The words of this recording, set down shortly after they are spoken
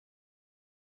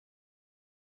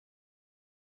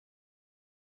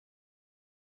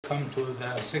welcome to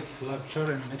the sixth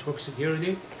lecture in network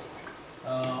security.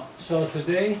 So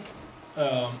today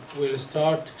we'll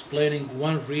start explaining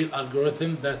one real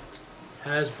algorithm that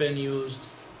has been used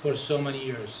for so many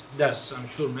years, DES. I'm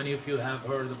sure many of you have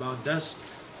heard about DES,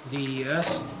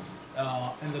 DES.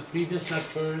 In the previous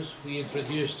lectures, we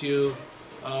introduced you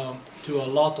to a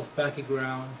lot of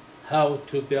background how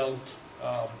to build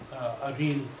a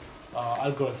real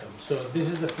algorithm. So this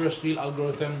is the first real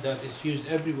algorithm that is used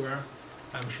everywhere.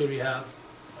 I'm sure you have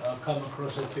come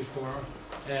across it before,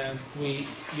 and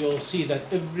you'll see that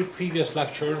every previous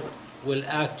lecture will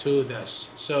add to this.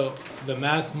 So the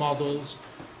math models,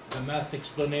 the math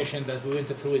explanation that we went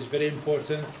through is very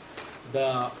important.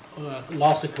 The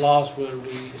last class where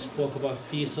we spoke about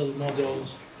Feasel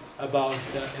models, about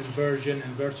the inversion,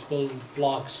 invertible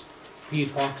blocks, P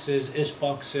boxes, S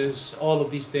boxes, all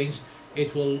of these things.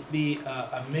 It will be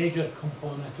a major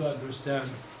component to understand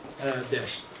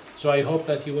this. So I hope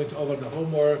that you went over the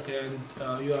homework and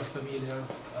you are familiar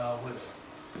with it.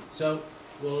 So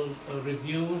we'll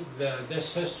review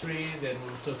this history, then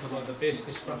we'll talk about the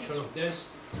basic structure of this,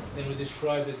 then we'll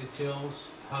describe the details,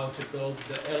 how to build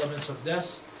the elements of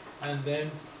this, and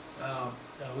then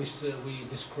we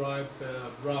describe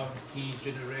round key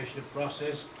generation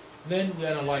process. Then we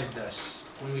analyze this.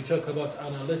 When we talk about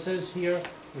analysis here,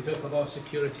 we talk about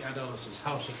security analysis,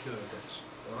 how secure it is,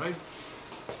 all right?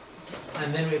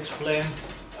 And then we explain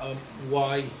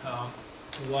why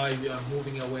we are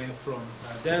moving away from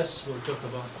DES. We'll talk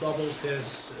about double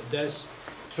DES,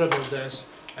 triple DES,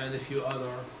 and a few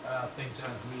other things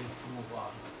as we move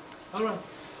on. All right,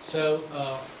 so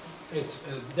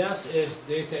DES is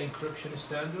data encryption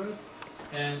standard,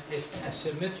 and it's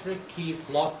asymmetric key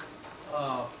block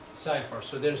cipher.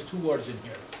 So there's two words in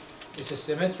here. It's a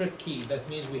symmetric key. That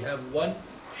means we have one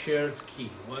shared key.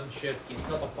 It's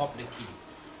not a public key.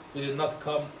 We did not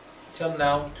come till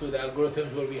now to the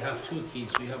algorithms where we have two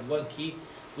keys. We have one key,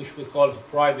 which we call the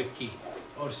private key,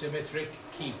 or symmetric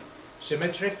key.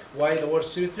 Symmetric, why the word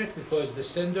symmetric? Because the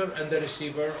sender and the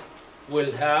receiver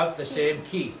will have the same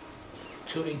key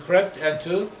to encrypt and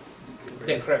to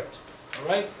decrypt. All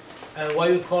right? And why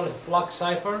we call it block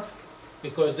cipher?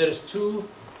 Because there is two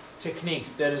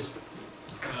techniques. There is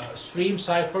stream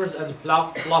ciphers and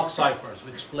block ciphers.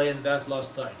 We explained that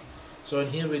last time. So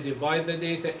in here we divide the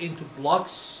data into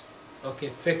blocks, okay,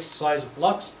 fixed size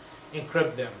blocks,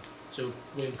 encrypt them. So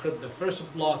we encrypt the first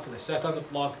block, the second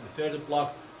block, the third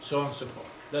block, so on and so forth.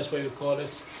 That's why we call it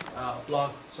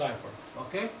block cipher,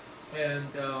 okay? And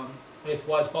it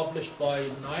was published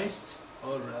by NIST,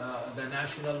 or the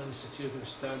National Institute of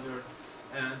Standard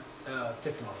and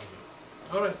Technology.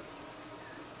 All right.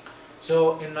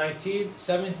 So in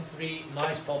 1973,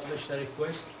 NIST published a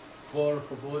request for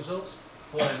proposals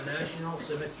for a national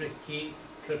symmetric key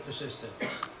crypto system.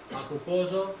 A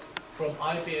proposal from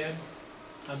IBM,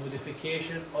 a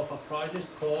modification of a project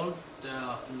called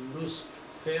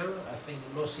Lucifer, I think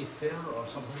Lucifer or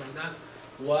something like that,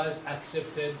 was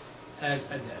accepted as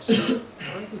a DES.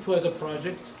 Right? It was a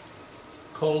project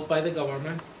called by the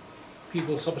government.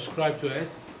 People subscribed to it.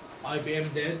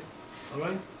 IBM did. All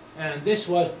right. And this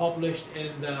was published in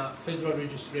the Federal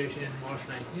Registration in March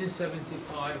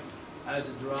 1975 as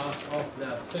a draft of the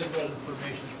Federal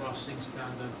Information Processing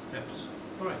Standard, FIPS.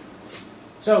 All right.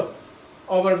 So,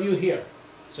 overview here.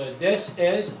 So this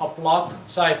is a block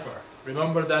cipher.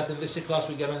 Remember that in this class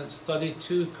we're going to study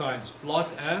two kinds, block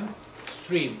and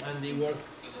stream, and they work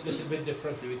a little bit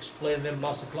differently. We explained them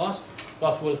last class,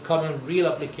 but will come in real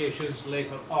applications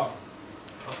later on.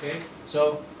 Okay.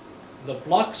 So the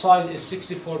block size is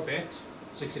 64-bit.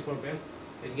 It's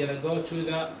gonna go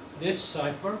to this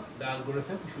cipher, the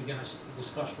algorithm, which we're gonna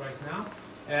discuss right now,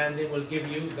 and it will give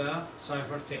you the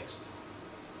cipher text.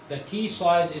 The key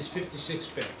size is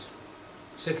 56-bit,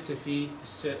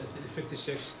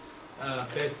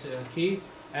 56-bit key,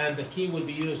 and the key will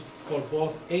be used for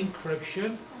both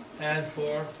encryption and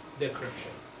for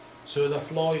decryption. So the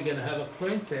flow, you're gonna have a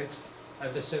plain text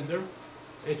at the sender.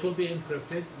 It will be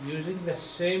encrypted using the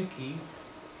same key.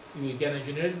 You're going to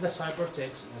generate the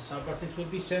ciphertext. The ciphertext will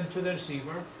be sent to the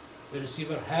receiver. The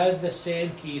receiver has the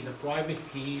same key, the private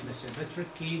key, the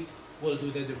symmetric key will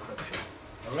do the decryption.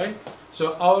 All right?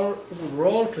 So our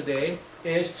role today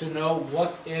is to know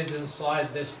what is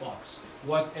inside this box.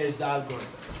 What is the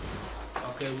algorithm?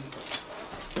 Okay.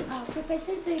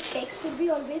 Professor, the text will be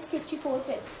always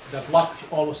 64-bit. The block is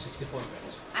always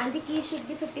 64-bit. And the key should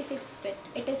be 56-bit.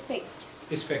 It is fixed.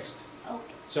 It's fixed.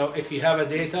 Okay. So if you have a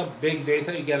big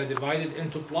data, you gotta divide it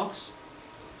into blocks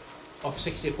of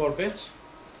 64 bits.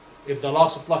 If the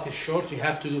last block is short, you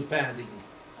have to do padding.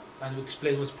 And we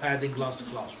explained what's padding last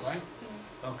class, right?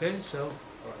 Okay, so,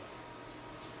 all right.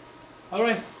 All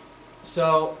right.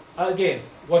 So again,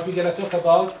 what we're gonna talk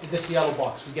about is this yellow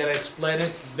box. We're gonna explain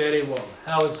it very well,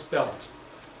 how it's spelled.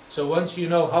 So once you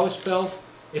know how it's spelled,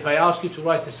 if I ask you to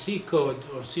write a C code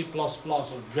or C++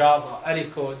 or Java, any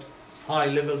code,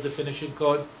 high-level definition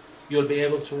code, you'll be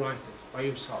able to write it by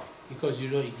yourself because you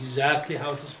know exactly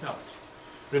how to spell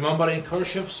it. Remember in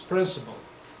Kirchhoff's principle,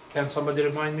 can somebody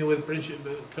remind me with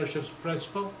Kirchhoff's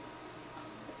principle?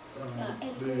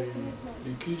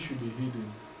 The key should be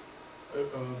hidden.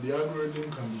 The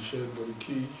algorithm can be shared, but the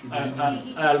key should be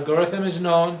hidden. Algorithm is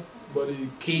known, But the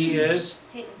key is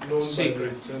known secret, by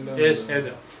the sender is and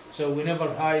hidden. So we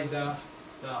never hide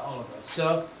all of that.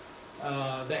 So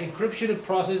the encryption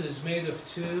process is made of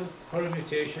two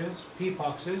permutations,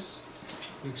 p-boxes.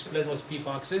 We explained what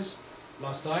p-box is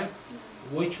last time,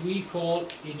 which we call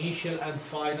initial and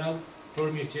final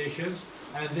permutations,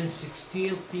 and then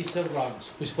 16 Feisal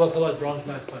rounds. We spoke about rounds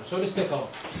last time. So let's take a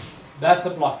look. That's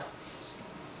the block.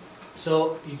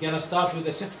 So you're gonna start with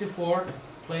the 64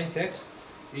 plain text.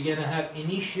 You're gonna have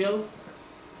initial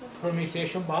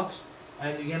permutation box,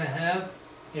 and you're gonna have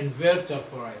inverter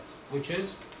for it, which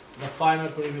is the final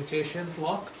permutation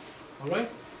block. All right,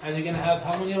 and you're gonna have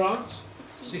how many rounds?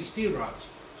 16 rounds.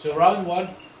 So round 1,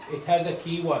 it has a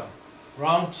key 1.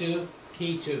 Round 2,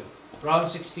 key 2. Round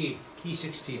 16, key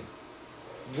 16.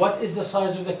 What is the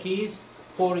size of the keys?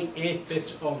 48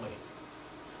 bits only.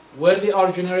 Where they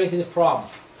are generated from?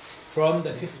 From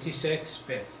the 56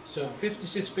 bit. So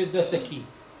 56 bit, that's the key,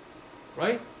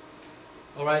 right?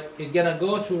 All right, it's gonna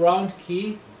go to round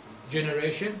key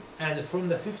generation, and from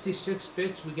the 56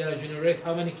 bits, we're gonna generate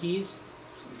how many keys?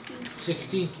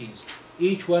 16 keys.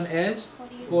 Each one is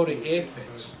 48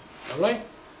 bits. All right.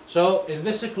 So in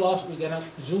this class, we're gonna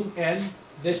zoom in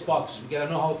this box. We're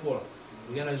gonna know how it works.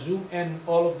 We're gonna zoom in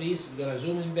all of these. We're gonna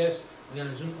zoom in this. We're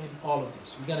gonna zoom in all of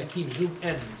these. We're gonna keep zoom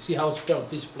in. See how it's spelled.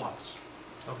 These blocks.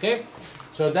 Okay.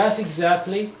 So that's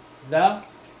exactly the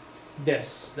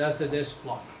this. That's the this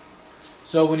block.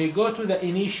 So when you go to the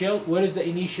initial, where is the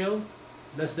initial?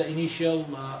 That's the initial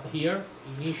here.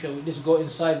 Initial. Let's go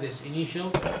inside this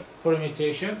initial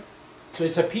permutation. So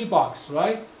it's a P box,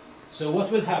 right? So what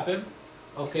will happen?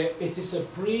 Okay, it is a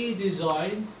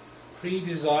pre-designed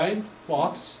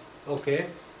box. Okay,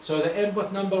 so the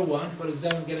input number 1, for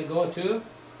example, gonna go to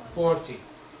 40.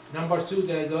 Number 2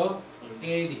 gonna go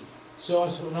 80. So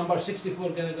number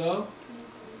 64 gonna go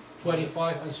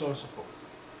 25, and so on and so forth.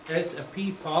 It's a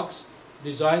P box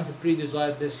designed to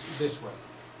pre-design this way.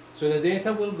 So the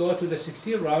data will go to the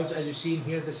 16 rounds, as you see in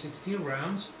here, the 16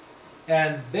 rounds,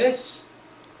 and this,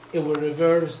 it will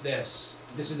reverse this.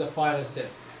 This is the final step.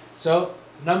 So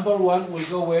number 1 will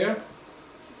go where?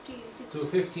 56. To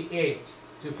 58.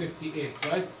 To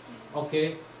 58, right?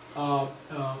 Okay.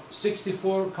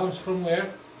 64 comes from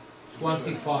where?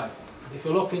 25. If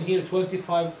you look in here,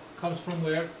 25 comes from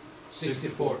where?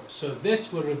 64. So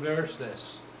this will reverse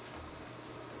this.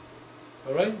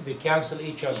 All right? They cancel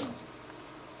each other.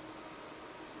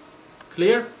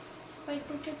 Clear? But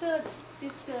Professor,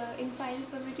 this in final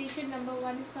permutation, number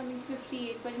 1 is coming to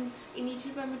 58, but in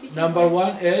initial permutation, Number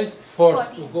 1 is 40.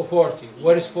 40. We'll go 40.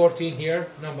 Where is 14 here?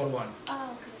 Number 1.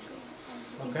 Ah,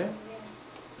 okay. Okay.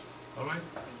 All right.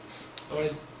 All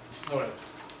right. All right.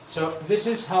 So this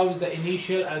is how the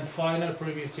initial and final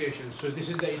permutation. So this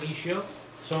is the initial.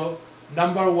 So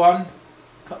number 1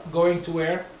 going to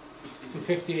where? To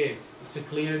 58. It's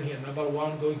clear in here. Number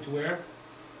 1 going to where?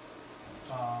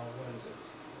 Where is it?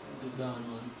 The down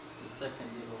one, the second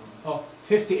yellow one. Oh,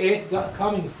 58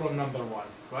 coming from number 1,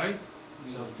 right?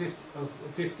 So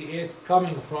 58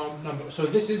 coming from number. So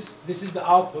this is the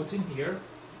output in here.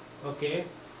 Okay.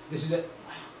 This is the.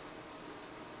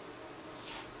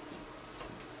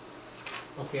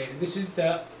 Okay. This is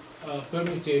the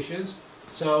permutations.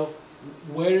 So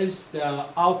where is the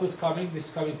output coming? This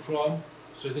is coming from.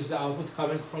 So this is the output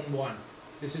coming from 1.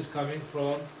 This is coming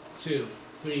from 2,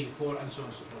 3, 4, and so on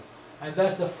and so forth. And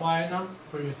that's the final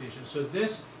permutation. So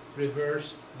this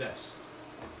reverse this.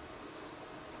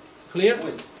 Clear?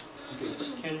 Wait, okay.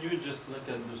 Can you just look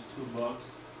at those two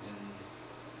boxes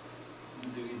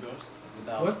and the reverse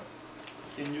without? What?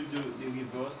 Can you do the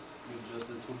reverse with just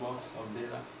the two boxes of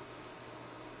data?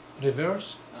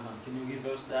 Reverse? Can you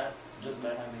reverse that just by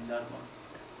having that one?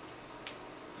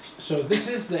 So this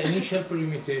is the initial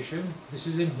permutation. This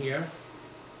is in here.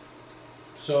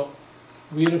 So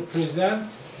we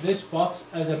represent this box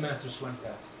as a matrix like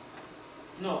that.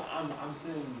 No, I'm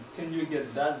saying, can you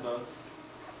get that box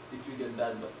if you get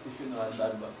that box, if you know what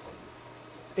that box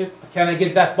is? Can I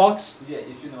get that box? Yeah,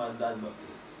 if you know what that box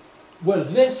is. Well,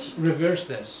 this reverse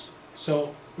this.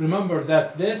 So remember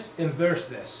that this inverse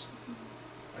this.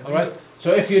 All right.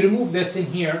 So if you remove this in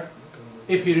here,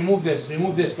 If you remove this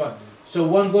one. So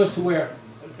 1 goes to where?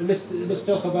 Let's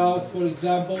talk about, for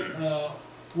example,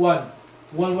 1.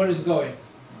 1 where is going?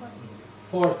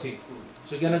 40.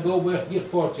 So you're gonna go where? Here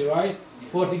 40, right?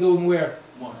 40 going where?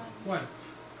 1. 1.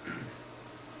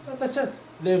 That's it.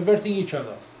 They're inverting each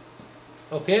other.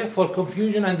 Okay, for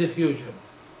confusion and diffusion.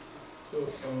 So,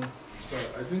 sorry,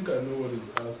 I think I know what it's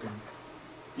asking.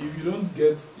 If you don't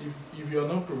get, if you are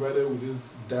not provided with this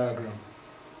diagram,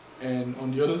 and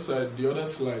on the other side, the other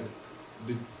slide,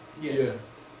 yeah,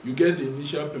 you get the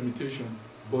initial permutation,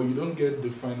 but you don't get the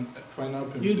final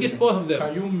permutation. You get both of them.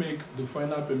 Can you make the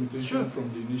final permutation Sure.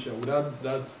 from the initial without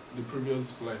that the previous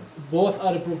slide? Both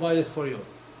are provided for you.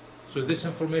 So this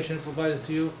information provided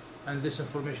to you, and this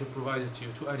information provided to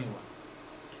you, to anyone.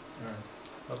 Right.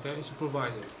 Okay, it's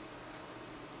provided.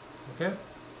 Okay.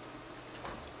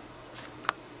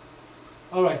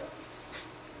 All right.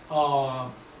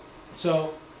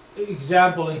 So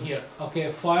example in here. Okay,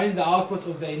 find the output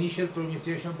of the initial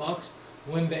permutation box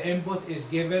when the input is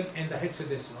given in the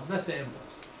hexadecimal. That's the input.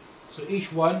 So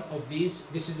each one of these,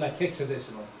 this is like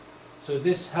hexadecimal. So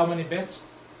this, how many bits?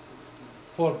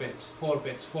 4 bits. 4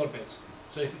 bits. 4 bits.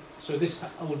 So this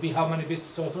will be how many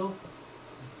bits total?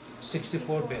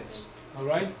 64 bits. All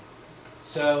right.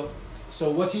 So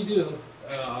what you do?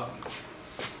 All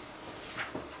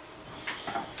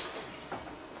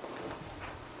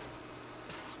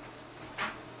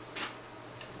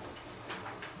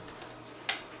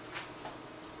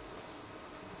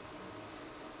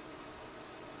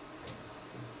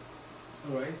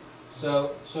right.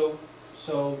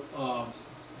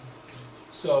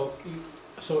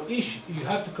 So each you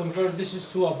have to convert this is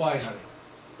to a binary.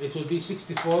 It will be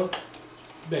 64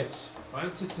 bits,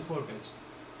 right? 64 bits,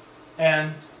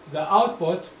 and the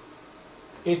output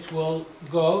it will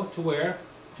go to where?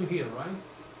 To here, right?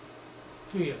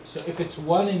 To here. So if it's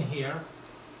 1 in here,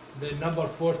 the number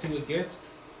 40 will get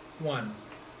 1.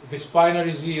 If it's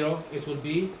binary 0, it will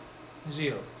be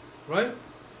 0, right?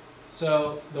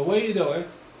 So the way you do it,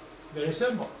 very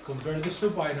simple. Convert this to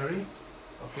binary,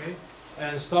 okay,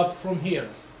 and start from here.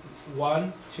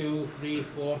 1, 2, 3,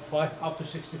 4, 5, up to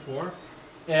 64,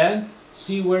 and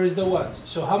see where is the ones.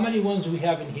 So how many ones we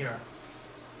have in here?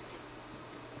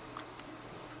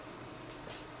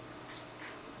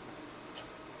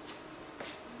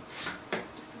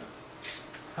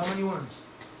 How many ones?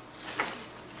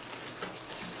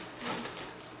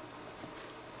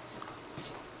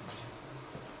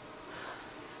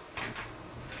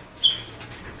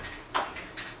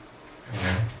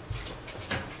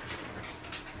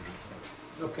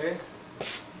 Okay.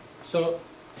 So,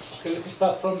 okay, let's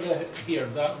start from here,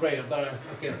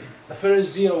 okay. The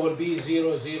first 0 will be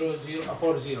 0, 0, 0,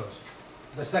 4 zeros.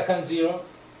 The second 0,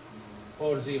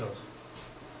 4 zeros.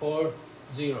 4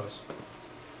 zeros.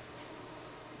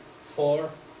 4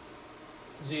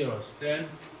 zeros. Then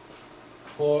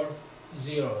 4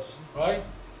 zeros, right?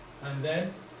 And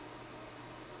then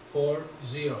 4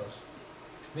 zeros.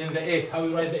 Then the 8, how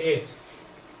you write the 8?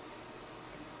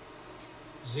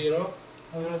 0.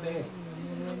 How you write the 8?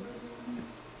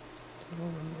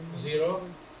 0.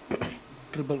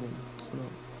 Triple 1. So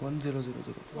 1 0 0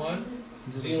 0. 1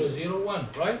 0 0 1,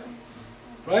 right?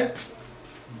 Right?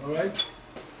 All right.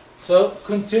 So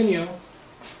continue.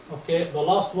 Okay, the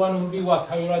last one will be what?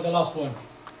 How you write the last one?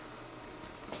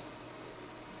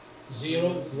 0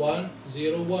 1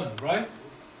 0 1, right?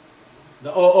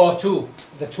 The 2,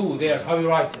 the 2 there. How you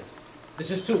write it?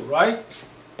 This is 2, right?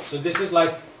 So this is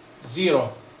like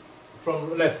 0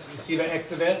 from left. You see the X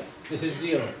there? This is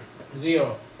 0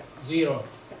 0 0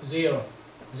 0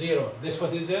 0. This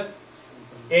what is it?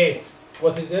 8.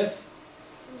 What is this?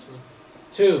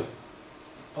 2.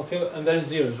 Okay, and there's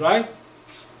zeros, right?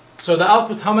 So the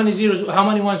output, how many zeros, how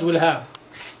many ones will have?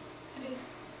 3.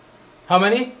 How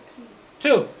many?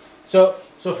 2. So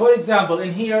for example,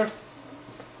 in here,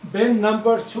 bin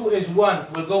number 2 is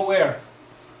 1. Will go where?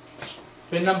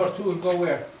 Bin number 2 will go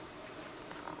where?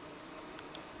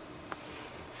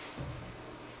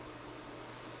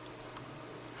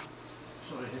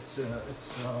 Sorry, it's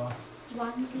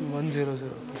 1 0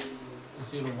 0.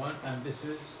 0 1, and this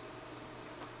is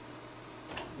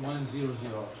 1 0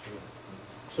 0 actually.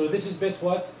 So this is bit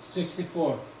what?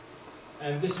 64.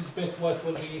 And this is bit what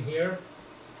will be here?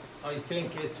 I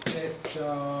think it's bit,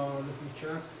 let me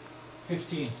check,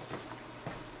 15.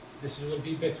 This will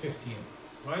be bit 15,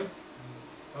 right?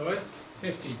 Alright,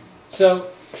 15. So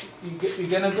you're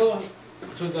gonna go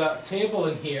to the table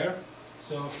in here.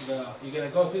 So you're gonna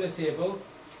go to the table,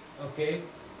 okay?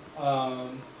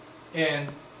 And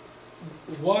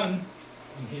 1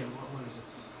 in here, what is it?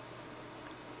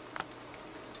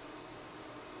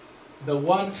 The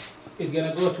 1 is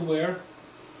gonna go to where?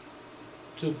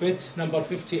 to bit number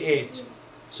 58.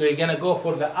 So you're gonna go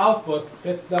for the output,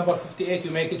 bit number 58,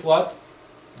 you make it what?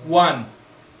 1.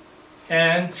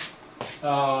 And the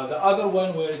other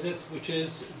one, where is it? Which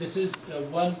is, this is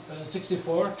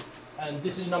 164, and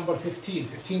this is number 15.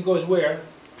 15 goes where?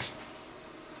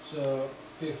 So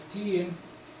 15,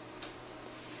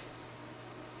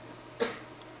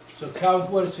 so count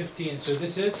what is 15. So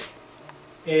this is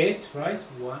 8, right?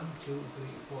 1, 2, 3,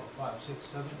 4, 5, 6,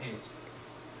 7, 8.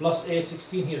 Plus 8,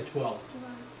 16 here, 12.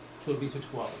 It will be to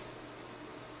 12.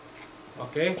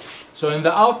 Okay? So in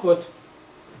the output,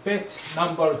 bit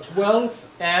number 12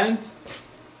 and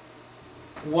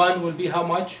 1 will be how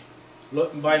much?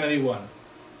 Binary 1.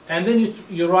 And then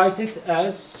you write it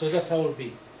as, so that's how it will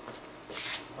be.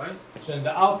 Right? So in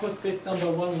the output, bit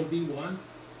number 1 will be 1,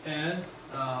 and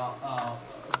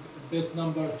bit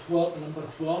number 12 and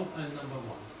number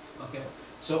 1. Okay?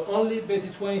 So only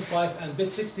bit 25 and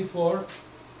bit 64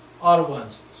 are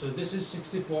 1s. So this is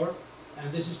 64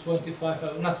 and this is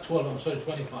 25, not 12, I'm sorry,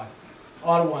 25,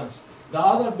 are 1s. The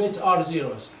other bits are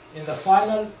zeros. In the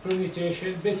final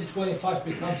permutation, bit 25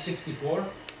 becomes 64,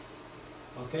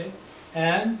 okay?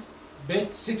 And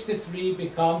bit 63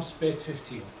 becomes bit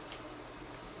 15.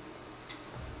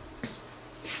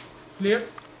 Clear?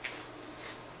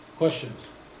 Questions?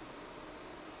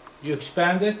 You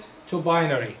expand it to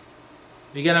binary.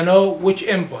 You're gonna know which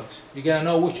input. You're gonna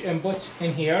know which input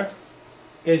in here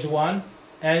is 1,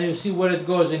 and you see where it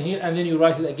goes in here, and then you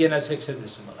write it again as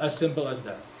hexadecimal. As simple as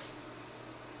that.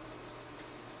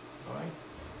 All right.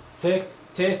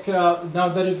 Take now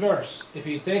the reverse. If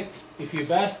you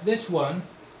pass this one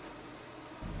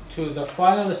to the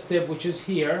final step, which is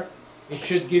here, it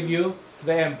should give you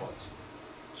the input.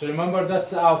 So remember, that's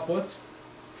the output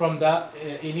from the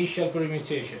initial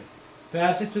permutation.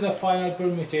 Pass it to the final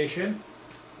permutation,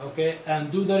 okay,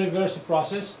 and do the reverse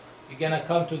process. You're gonna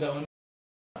come to the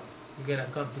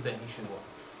initial one.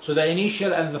 So the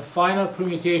initial and the final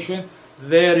permutation,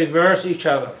 they reverse each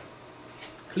other.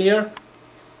 Clear?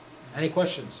 Any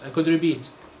questions? I could repeat.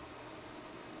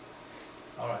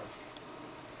 All right.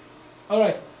 All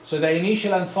right. So the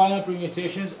initial and final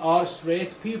permutations are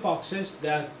straight P boxes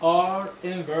that are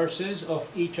inverses of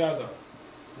each other.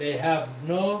 They have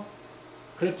no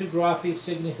cryptographic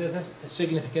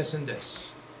significance in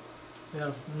this. They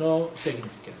have no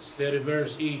significance. They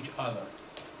reverse each other.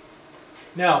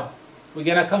 Now, we're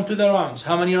going to come to the rounds.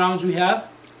 How many rounds we have?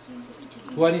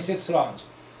 26 rounds.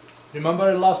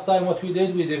 Remember last time what we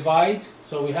did? We divide.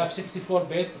 So we have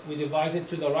 64-bit. We divide it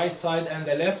to the right side and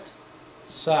the left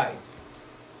side.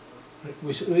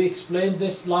 We explained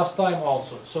this last time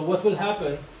also. So what will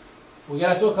happen? We're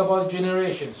going to talk about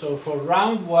generation. So for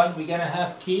round 1, we're going to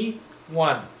have key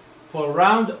 1. For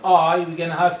round I, we're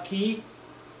going to have key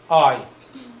I.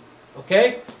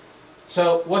 Okay?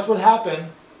 So what will happen?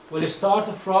 We'll start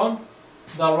from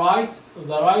the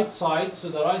right side. So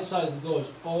the right side goes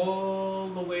all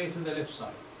the way to the left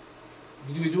side.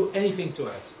 Did we do anything to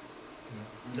it?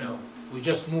 No. We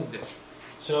just moved it.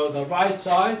 So the right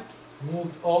side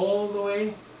moved all the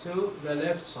way to the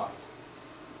left side.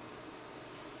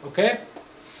 Okay?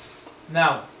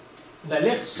 Now, the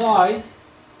left side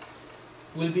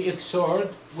will be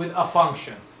XORed with a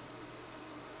function.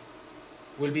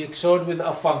 Will be XORed with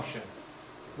a function.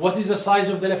 What is the size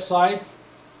of the left side?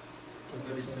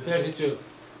 32.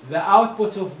 The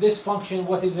output of this function,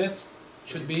 what is it?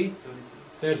 Should be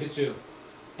 32.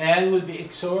 And will be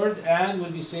XORed and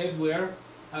will be saved where?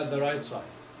 At the right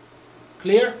side.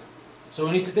 Clear? So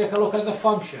we need to take a look at the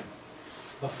function.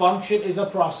 The function is a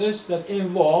process that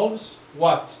involves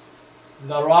what?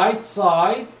 The right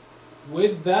side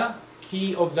with the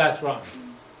key of that round.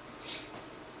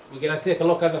 We're going to take a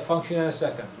look at the function in a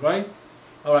second, right?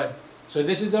 All right. So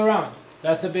this is the round.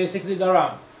 That's basically the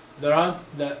round.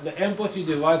 The input you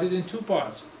divided in 2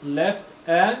 parts, left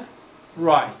and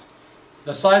right.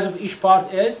 The size of each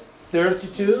part is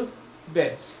 32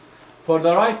 bits. For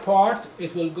the right part,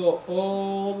 it will go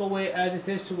all the way as it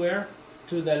is to where?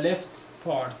 To the left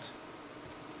part.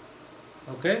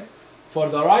 Okay? For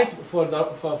the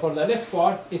left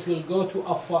part, it will go to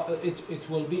it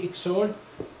will be XORed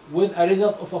with a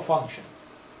result of a function.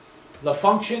 The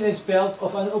function is built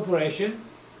of an operation,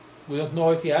 we don't know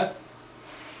it yet,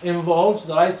 involves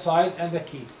the right side and the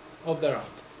key of the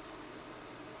round.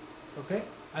 Okay?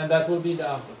 And that will be the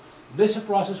output. This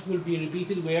process will be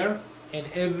repeated where? In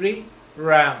every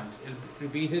round.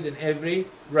 Repeated in every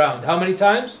round. How many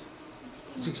times?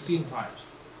 16 times.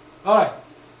 Alright.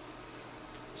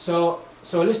 So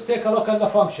let's take a look at the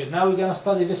function. Now we're going to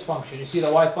study this function. You see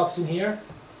the white box in here?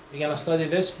 We're going to study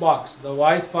this box, the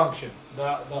white function,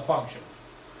 the function.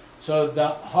 So the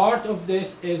heart of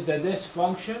this is the this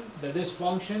function. The this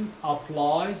function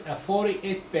applies a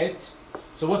 48-bit.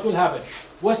 So what will happen?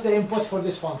 What's the input for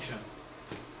this function?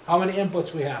 How many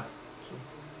inputs we have?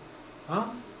 Huh?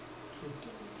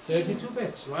 32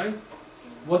 bits, right?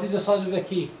 What is the size of the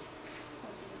key?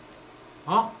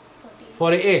 Huh?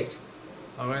 48.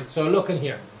 All right, so look in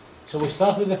here. So we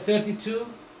start with the 32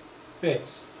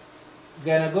 bits.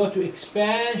 We're gonna go to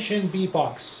expansion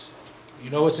bbox. You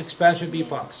know what's expansion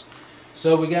bbox?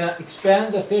 So we're gonna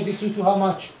expand the 32 to how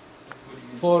much?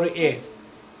 48.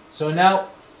 So now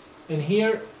in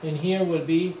here will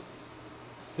be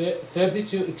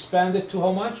 32 expanded to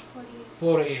how much?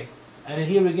 48. And in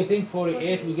here we're getting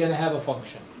 48, we're gonna have a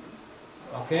function.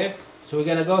 Okay? So we're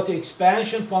gonna go to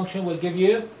expansion function will give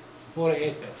you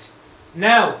 48 bits.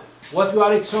 Now, what we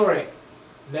are XORing?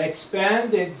 The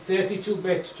expanded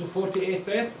 32-bit to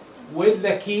 48-bit with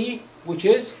the key which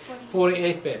is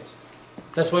 48-bit.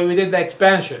 That's why we did the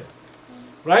expansion.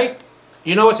 Right?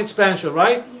 You know what's expansion,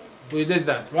 right? Yes. We did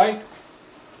that, right?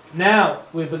 Now,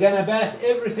 we're gonna pass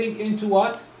everything into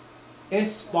what?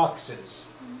 S boxes.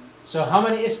 So how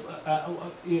many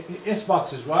S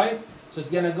boxes, right? So it's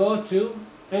gonna go to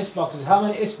S boxes. How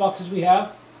many S boxes we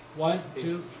have? 1,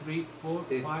 2, 3, 4,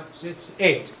 5, 6,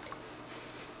 8.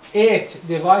 8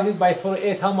 divided by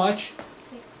 48, how much?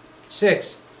 6.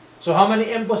 6. So how many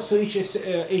inputs to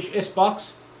each S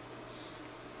box?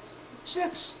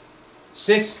 6.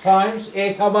 6 times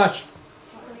 8, how much?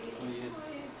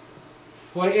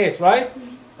 48, right?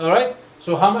 Alright?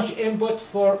 So how much input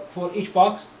for each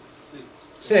box?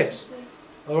 6.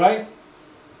 Alright?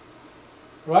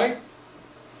 Right?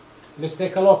 Let's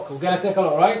take a look. We're gonna take a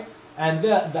look, right? And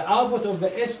the output of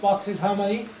the S box is how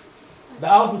many? The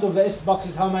output of the S box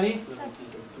is how many?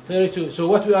 32. So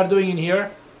what we are doing in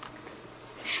here?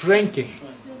 Shrinking.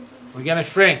 We're gonna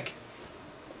shrink.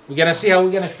 We're gonna see how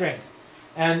we're gonna shrink.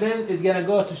 And then it's gonna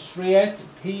go to straight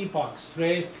P box.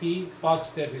 Straight P box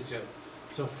 32.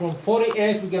 So from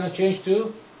 48 we're gonna change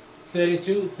to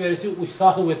 32. 32. We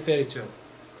started with 32.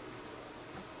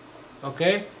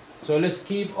 Okay? So let's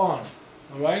keep on.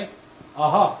 Alright?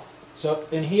 Aha. So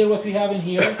in here, what we have in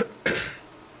here,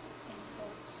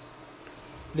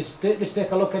 let's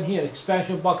take a look in here,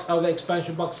 expansion box, how the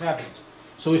expansion box happens.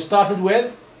 So we started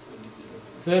with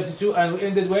 32 and we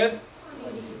ended with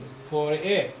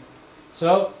 48.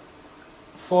 So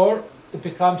 4 it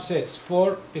becomes 6,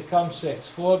 4 becomes 6,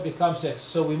 4 becomes 6.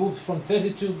 So we moved from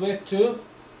 32-bit to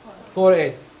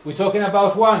 48. We're talking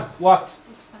about what?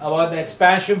 About the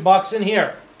expansion box in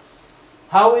here.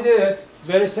 How we did it?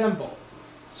 Very simple.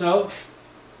 So,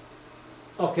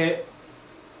 okay,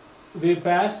 we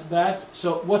pass.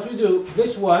 So what we do,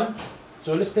 this one,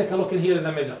 so let's take a look in here in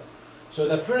the middle. So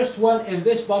the first one in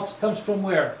this box comes from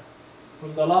where?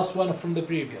 From the last one or from the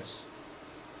previous?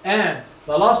 And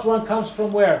the last one comes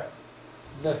from where?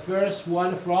 The first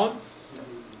one from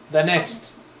the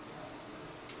next.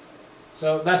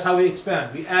 So that's how we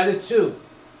expand. We added 2.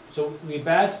 So we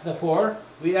passed the 4,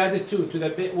 we added 2 to the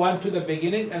one to the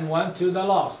beginning and one to the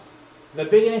last. The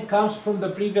beginning comes from the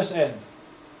previous end.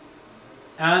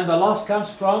 And the last comes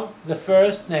from the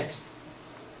first next.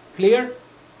 Clear?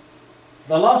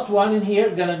 The last one in here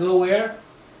gonna go where?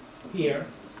 Here.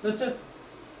 That's it.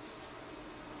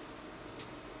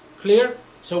 Clear?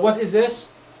 So what is this?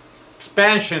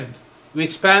 Expansion. We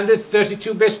expanded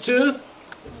 32 bits to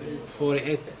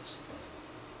 48 bits.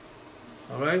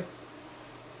 Alright?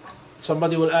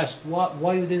 Somebody will ask,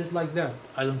 why you did it like that?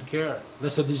 I don't care.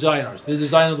 That's the designers. They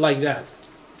designed it like that.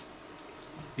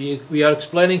 We are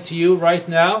explaining to you right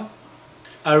now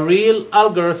a real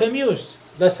algorithm used.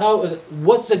 That's how.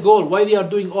 What's the goal? Why they are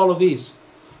doing all of these?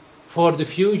 For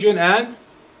diffusion and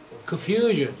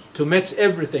confusion, to mix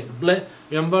everything.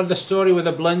 Remember the story with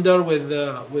the blender,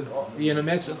 with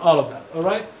mix and all of that. All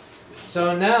right.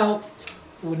 So now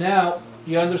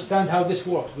you understand how this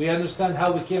works. We understand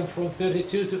how we came from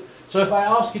 32 to. So if I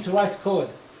ask you to write code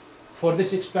for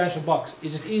this expansion box,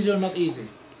 is it easy or not easy?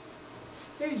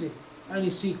 Easy. And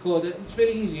you see code, it's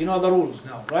very easy. You know the rules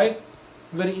now, right?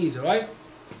 Very easy, right?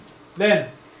 Then,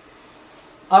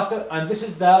 and this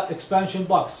is the expansion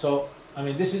box. So, I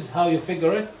mean, this is how you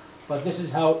figure it, but this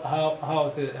is how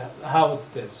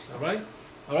it is, all right?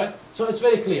 All right? So it's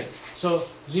very clear. So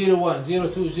 0, 1, 0,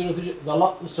 2, 0, 3,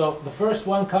 so the first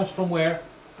one comes from where?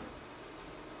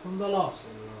 From the last.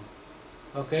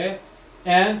 Okay?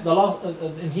 And the last,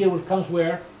 in here it comes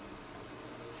where?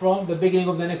 From the beginning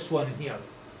of the next one in here.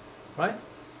 Right?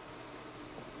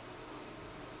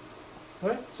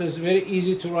 Right? So it's very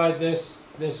easy to write this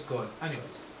code.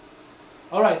 Anyways.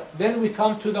 Alright, then we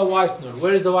come to the whitener.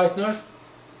 Where is the whitener?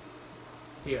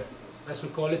 Here. Let's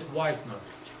call it whitener.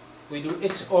 We do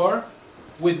XOR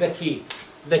with the key.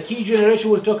 The key generation,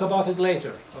 we'll talk about it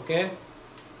later, okay?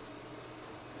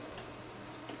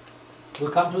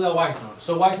 We come to the whitener.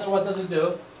 So whitener, what does it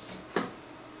do?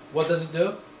 What does it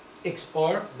do?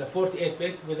 XOR the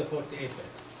 48-bit with the 48-bit.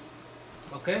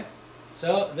 Okay?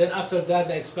 So then after that,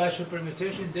 the expansion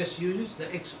permutation, this uses the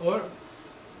XOR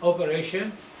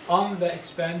operation on the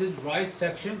expanded right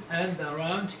section and the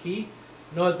round key.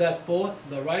 Note that both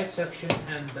the right section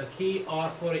and the key are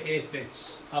 48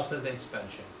 bits after the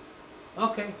expansion.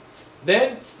 Okay.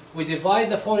 Then we divide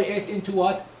the 48 into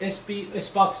what? S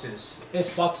boxes.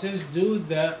 S boxes do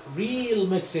the real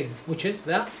mixing, which is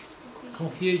the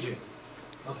confusion.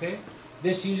 Okay.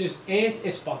 This uses 8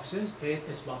 S boxes,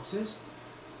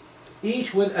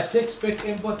 each with a 6-bit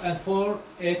input and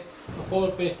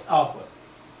 4-bit output.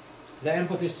 The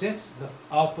input is 6, the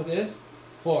output is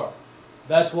 4.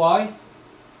 That's why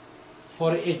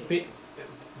 48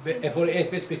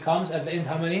 bits becomes at the end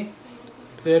how many?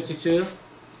 32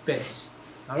 bits.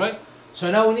 All right. So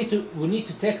now we need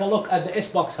to take a look at the S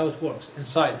box, how it works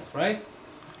inside it, right?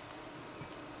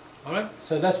 All right.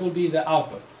 So that will be the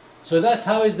output. So that's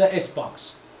how is the S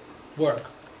box work.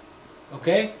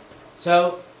 Okay.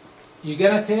 So you're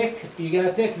gonna take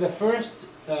the first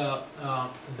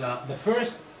the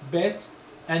first bit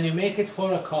and you make it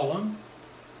for a column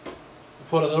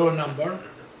for the row number.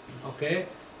 Okay,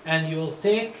 and you'll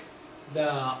take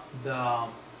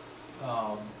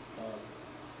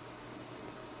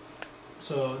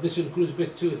so this includes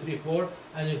bit 2, 3, 4,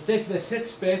 and you'll take the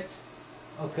 6-bit,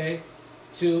 okay,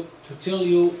 to tell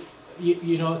you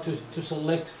know to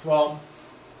select from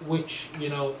which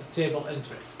table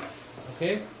entry,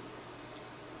 okay.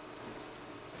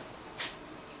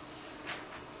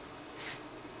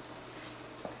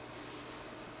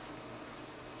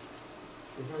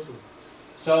 Professor.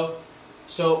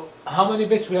 So how many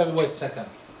bits we have? Wait a second.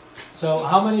 So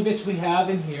how many bits we have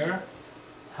in here?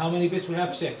 How many bits we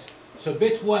have? 6. So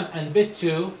bit 1 and bit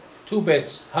 2, 2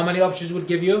 bits. How many options would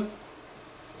give you?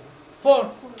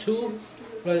 4. 2,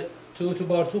 right? 2 to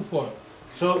power 2, 4.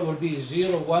 So it will be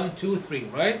 0, 1, 2, 3,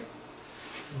 right?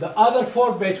 The other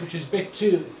 4 bits, which is bit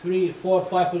 2, 3, 4,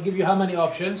 5, will give you how many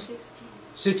options? 16.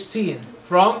 16.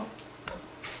 From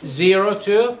 0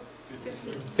 to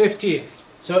 15.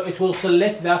 So it will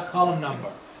select that column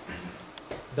number.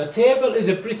 The table is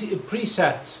a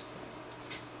preset.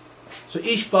 So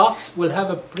each box will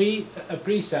have a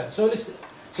preset. So this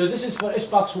is for S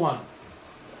box 1.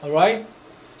 All right.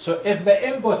 So if the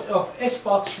input of S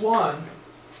box 1,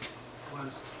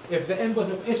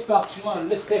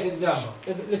 let's take example.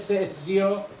 Let's say it's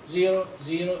 0, 0,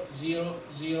 0, 0,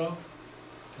 0,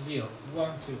 0,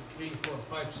 1, 2, 3, 4,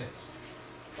 5, 6.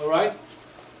 All right.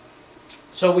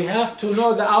 So we have to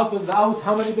know the output.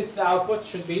 How many bits the output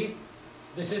should be?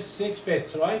 This is 6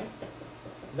 bits, right?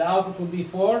 The output will be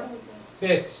 4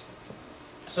 bits.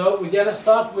 So we're gonna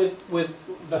start with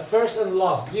the first and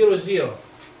last 0, 0.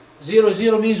 0,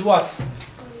 0 means what?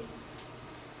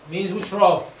 Means which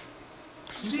row?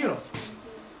 0.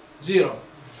 0.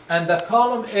 And the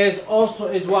column is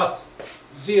what?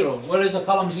 0. Where is the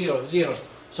column 0? 0.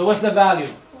 So what's the value?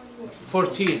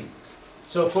 14.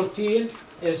 So 14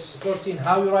 is 14.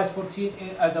 How you write 14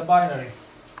 as a binary?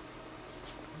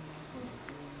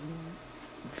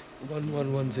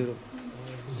 1110.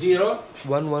 0.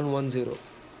 1110.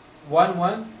 1,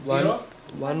 1, 0.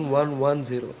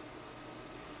 1110.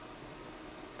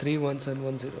 3 ones and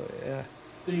 1 0. Yeah.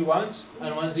 3 ones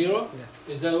and 1 0.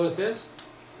 Yeah. Is that what it is?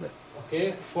 Yeah.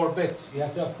 Okay. 4 bits. You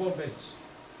have to have 4 bits.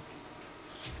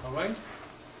 All right.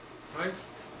 Right.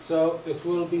 So it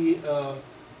will be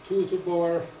 2 to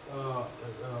power.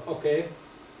 Okay.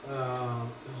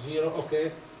 0.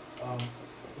 Okay.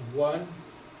 1,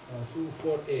 2,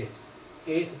 4, 8.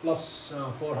 8 plus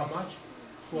 4, how much?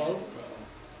 12.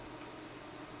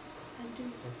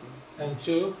 And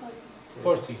 2,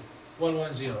 40. 1,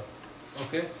 1, 0.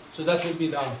 Okay? So that will be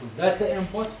the output. That's the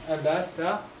input and that's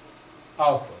the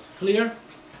output. Clear?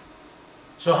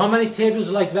 So how many tables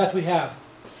like that we have?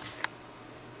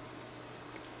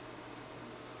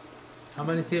 How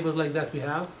many tables like that we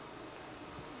have?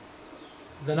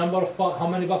 The number of how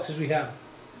many boxes we have?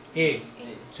 8.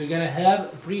 So you're gonna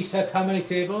have preset how many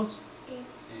tables?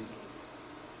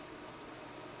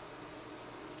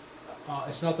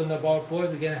 It's not on the PowerPoint.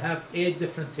 We're gonna have 8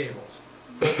 different tables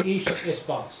for each S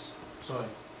box. Sorry.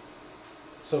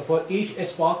 So for each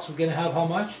S box, we're gonna have how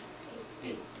much?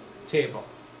 8 table.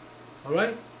 All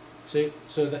right. So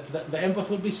the input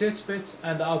will be 6 bits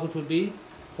and the output will be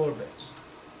 4 bits.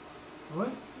 All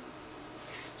right.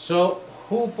 So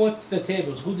who put the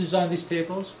tables? Who designed these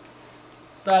tables?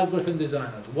 The algorithm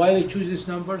designer. Why they choose these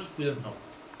numbers, we don't know.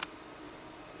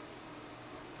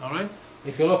 All right.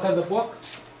 If you look at the book,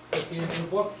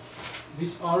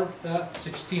 these are the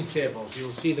 16 tables.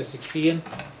 You'll see the 16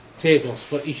 tables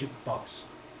for each box.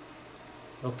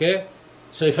 Okay.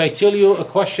 So if I tell you a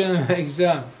question in the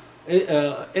exam,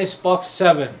 S box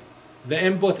 7, the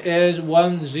input is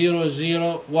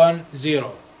 10010.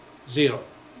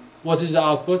 What is the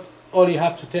output? All you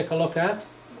have to take a look at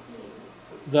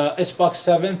the S box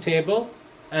 7 table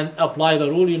and apply the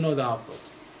rule. You know the output.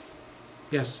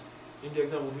 Yes. In the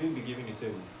exam, would we be giving a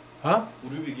table? Huh?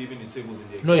 Would we be giving the tables in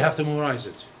the exam? No, you have to memorize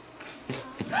it.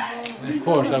 Of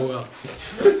course I will.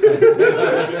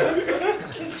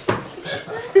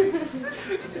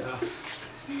 Yeah.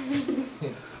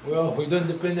 Well, we don't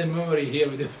depend on memory here,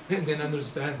 we depend on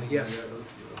understanding. Yes.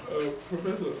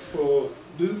 Professor, for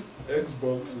these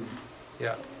Xboxes,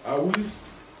 Yeah. are we? Is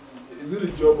it a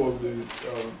job of the?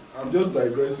 I'm just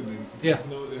digressing. Yeah. It's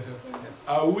not,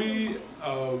 are we,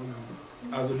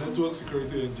 as a network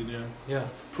security engineer, Yeah.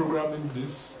 programming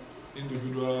this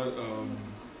individual?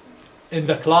 In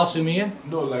the class, you mean?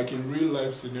 No, like in real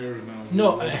life scenario now.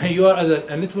 No, you are as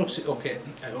a network. Okay.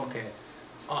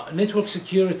 Network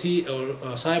security or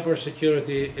cyber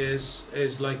security is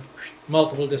like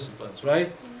multiple disciplines,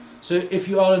 right? So if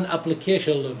you are an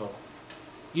application level,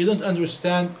 you don't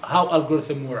understand how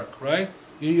algorithm work, right?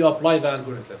 You apply the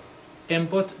algorithm,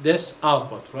 input this,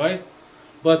 output, right?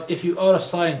 But if you are a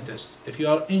scientist, if you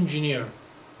are engineer,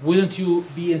 wouldn't you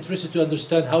be interested to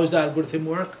understand how does the algorithm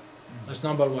work? That's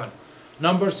number one.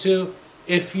 Number two,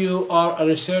 if you are a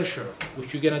researcher,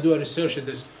 which you're gonna do a research in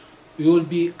this, you will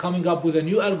be coming up with a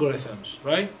new algorithms,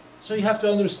 right? So you have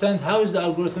to understand how is the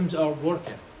algorithms are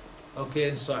working, okay,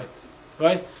 inside,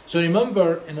 right? So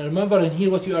remember in here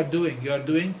what you are doing. You are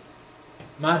doing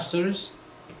masters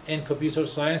in computer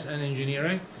science and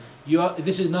engineering.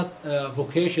 This is not a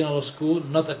vocational school,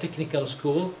 not a technical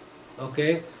school,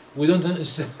 okay? We don't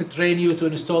train you to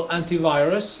install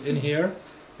antivirus in here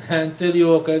and tell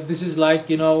you, okay, this is like,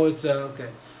 it's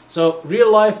okay. So real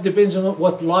life depends on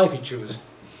what life you choose.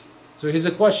 So here's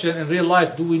a question, in real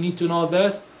life, do we need to know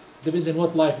this? Depends on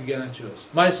what life you're gonna choose.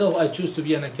 Myself, I choose to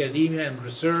be in academia and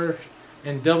research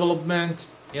and development,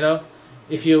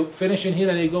 If you finish in here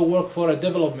and you go work for a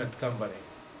development company,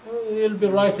 you'll be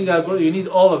writing algorithm, you need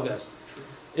all of this.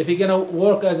 If you're gonna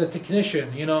work as a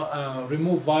technician,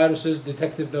 remove viruses,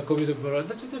 detect the computer virus,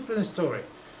 that's a different story.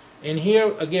 And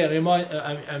here, again,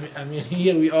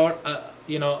 here we are,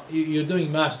 you're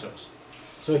doing masters.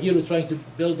 So here we're trying to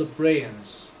build the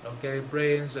brains, okay?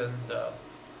 Brains and,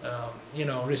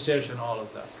 research and all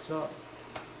of that. So,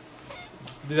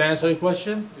 did I answer your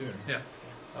question? Yeah.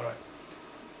 All right.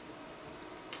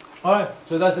 All right,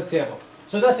 so that's the table.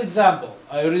 So that's example.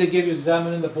 I already gave you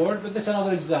example in the board, but this is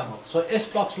another example. So S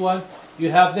box 1, you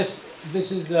have this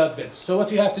is the bits. So what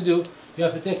you have to do, you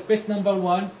have to take bit number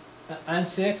 1 and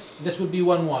 6, this will be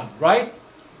 1 1, right?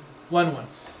 1 1.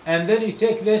 And then you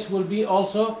take this will be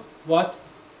also what?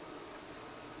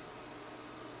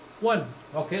 1.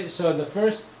 Okay, so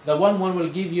the 1 1 will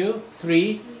give you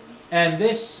 3, and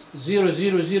this 0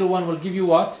 0 0 1 will give you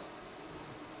what?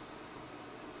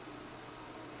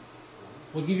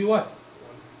 Will give you what?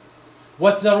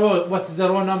 What's the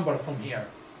row number from here?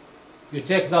 You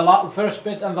take the first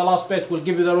bit and the last bit will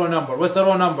give you the row number. What's the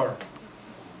row number?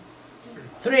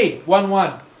 3 1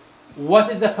 1.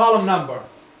 What is the column number?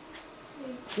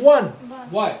 1.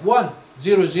 Why? 1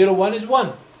 0 0 1 is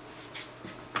 1.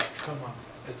 Come on.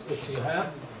 If you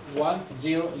have 1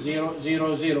 0 0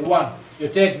 0 0 1. You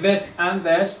take this and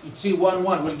this. You see 1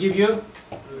 1 will give you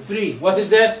 3. What is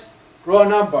this? Row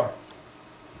number.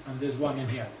 And there's 1 in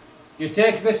here. You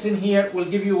take this in here, will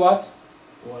give you what?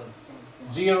 1.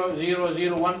 0 0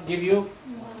 0 1 give you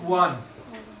 1.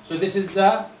 So this is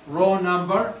the row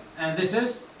number and this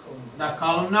is the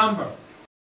column number.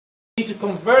 To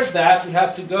convert that, you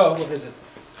have to go, what is it?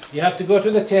 You have to go to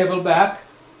the table back.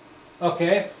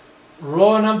 Okay.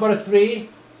 Row number 3,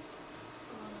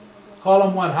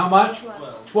 column 1, how much?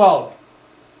 12.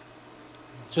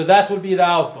 So that will be the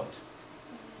output.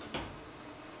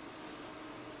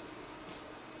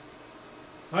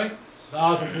 Right? The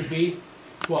output will be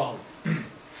 12.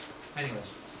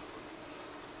 Anyways.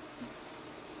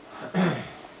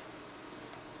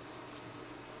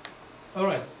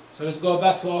 Alright, so let's go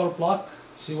back to our block.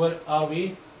 See where are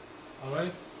we?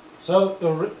 Alright.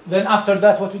 So then after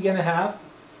that what we're gonna have?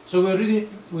 So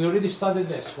we already studied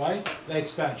this, right? The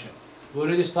expansion. We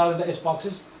already started the S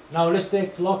boxes. Now let's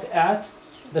take a look at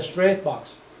the straight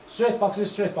box. Straight box is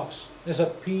straight box. There's a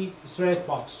P straight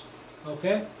box.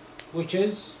 Okay? Which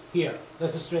is here.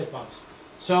 That's a straight box.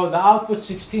 So the output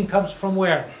 16 comes from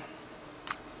where?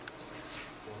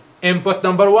 Input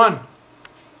number 1.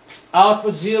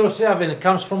 Output 07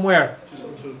 comes from where?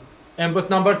 Input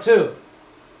number 2.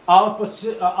 Output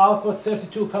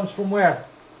 32 comes from where?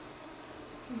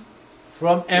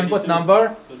 From input 32.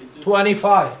 number 32.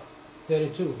 25.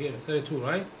 32 here, 32,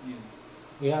 right? Yeah.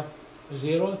 We have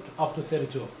 0 up to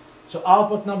 32. So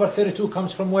output number 32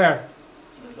 comes from where?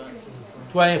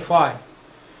 25.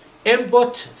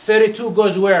 Input 32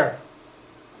 goes where?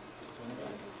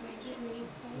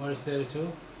 Where is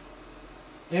 32?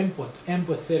 Input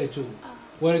 32.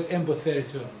 Where is input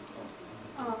 32?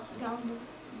 Round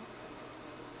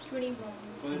 21.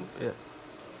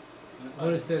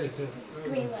 Where is 32?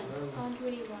 21. On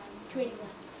 21.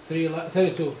 21.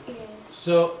 32. Yes.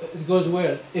 So it goes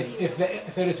where? If the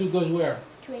 32 goes where?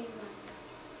 21.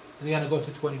 It's gonna go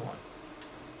to 21.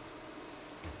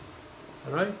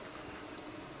 All right.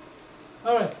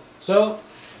 All right. So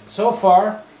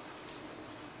far,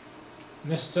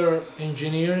 Mr.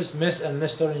 Engineers, Miss and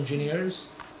Mr. Engineers,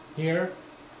 here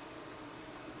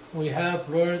we have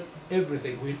learned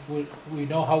everything. We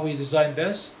know how we design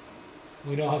this.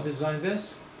 We know how to design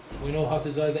this. We know how to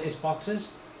design the S boxes.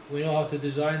 We know how to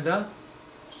design the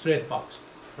straight box.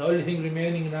 The only thing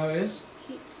remaining now is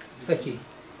the key.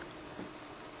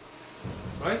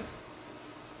 Right?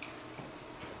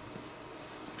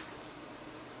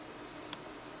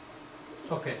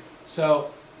 Okay,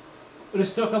 so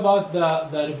let's talk about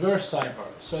the reverse cyber.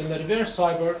 So in the reverse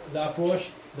cyber,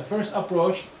 the first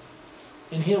approach,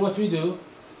 in here what we do,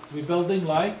 we're building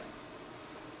like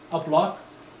a block,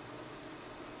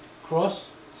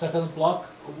 cross, second block,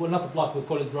 well not a block, we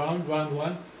call it round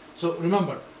 1. So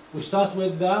remember, we start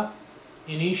with the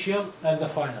initial and the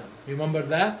final. Remember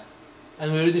that?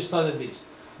 And we already started this.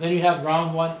 Then you have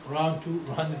round 1, round 2,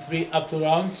 round 3, up to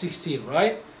round 16,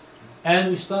 right? And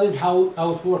we studied how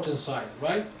it works inside,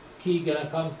 right? Key gonna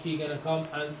come,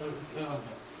 and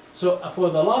so for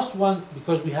the last one,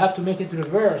 because we have to make it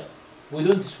reverse, we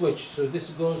don't switch. So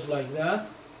this goes like that,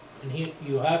 and here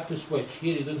you have to switch.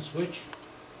 Here you don't switch,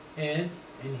 and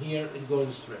here it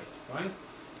goes straight, right?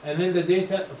 And then the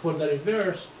data for the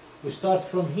reverse, we start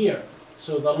from here.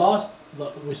 So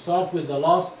we start with the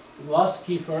last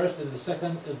key first, and the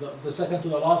second to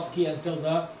the last key until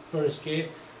the first key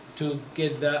to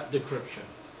get the decryption.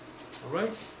 All right.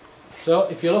 So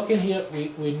if you look in here,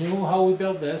 we knew how we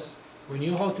built this. We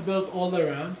knew how to build all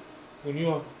around. We knew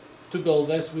how to build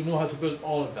this. We knew how to build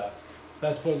all of that.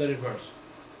 That's for the reverse.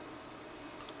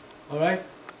 All right.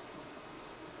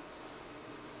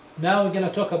 Now we're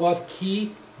gonna talk about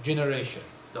key generation.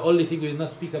 The only thing we did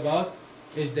not speak about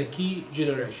is the key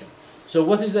generation. So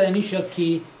what is the initial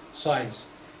key size?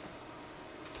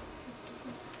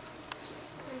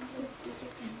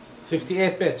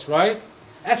 58 bits, right?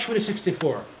 Actually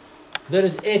 64. There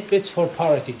is 8 bits for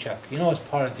parity check. You know what's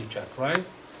parity check, right?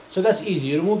 So that's easy.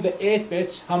 You remove the 8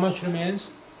 bits, how much remains?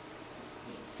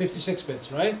 56 bits,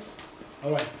 right?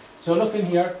 All right. So look in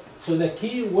here. So the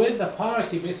key with the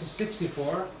parity bits is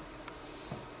 64.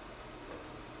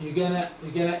 We're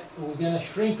gonna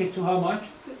shrink it to how much?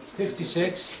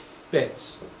 56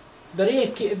 bits. The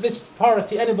real key, this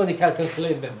parity, anybody can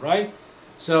calculate them, right?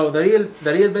 So the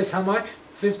real bits, how much?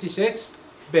 56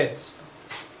 bits.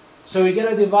 So we're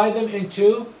gonna divide them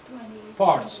into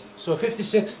parts. So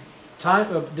 56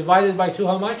 divided by 2,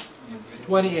 how much?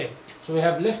 28. So we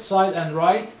have left side and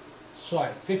right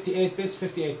side. 58 bits,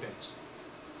 58 bits.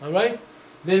 All right.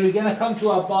 Then we're gonna come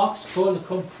to a box called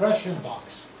compression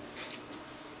box.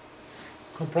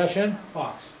 Compression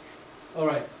box. All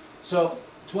right. So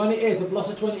 28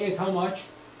 plus 28, how much?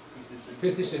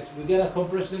 56. We're gonna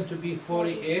compress them to be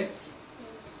 48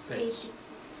 bits.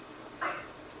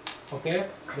 Okay.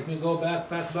 Let me go back.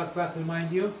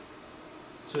 Remind you.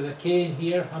 So the K in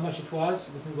here, how much it was?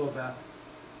 Let me go back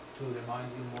to remind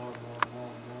you more.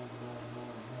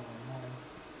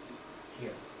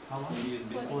 Here. How much?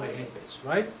 48 bits.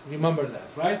 Right? Remember that.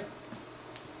 Right?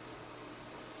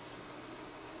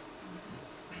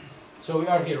 So we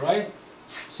are here, right?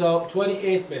 So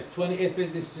 28 bits. 28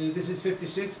 bits. This is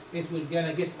 56. It will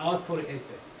gonna get out 48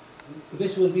 bits.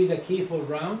 This will be the key for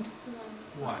round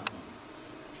 1.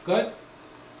 Good.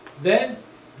 Then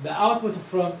the output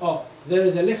from there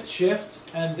is a lift shift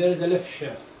and there is a lift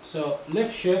shift. So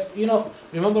lift shift,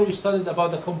 remember we studied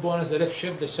about the components, the lift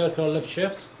shift, the circular lift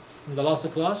shift in the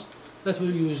last class. That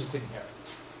we'll use it in here.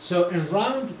 So in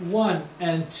round 1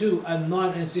 and 2 and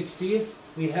 9 and 16,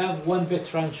 we have 1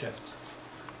 bit round shift.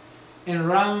 In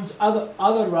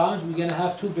other rounds, we're gonna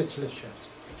have 2 bits lift shift.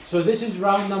 So this is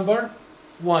round number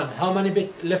 1. How many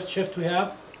bit lift shift we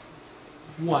have?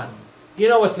 1. You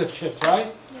know what's lift shift,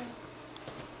 right? Yeah.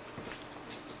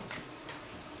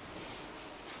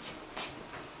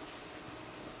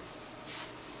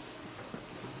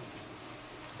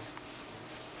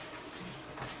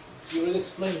 you already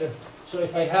explained them. So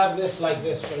if I have this like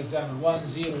this, for example, 1,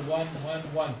 0, 1, 1,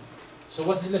 1. So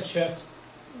what is left shift?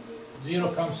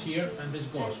 0 comes here and this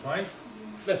goes, right?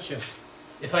 Left shift.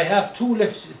 If I have two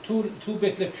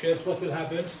bit left shifts, what will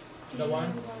happen? The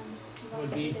one will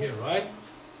be here, right?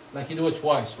 Like you do it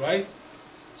twice, right?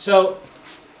 So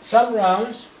some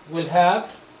rounds will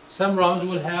have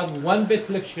 1 bit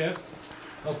left shift.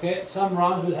 Okay, some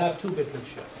rounds will have 2 bit left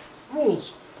shift.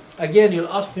 Rules. Again, you'll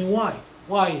ask me why.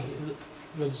 Why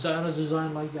the design is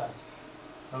designed like that?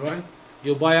 All right.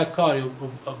 You buy a car,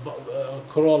 a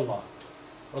Corolla.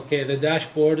 Okay, the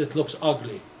dashboard, it looks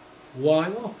ugly. Why?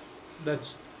 Well,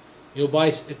 that's, you buy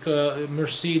a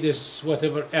Mercedes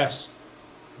whatever S.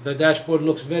 The dashboard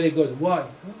looks very good. Why?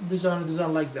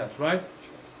 Design like that, right?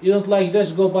 You don't like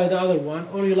this, go buy the other one,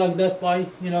 or you like that, buy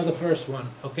the first one.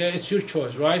 Okay, it's your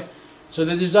choice, right? So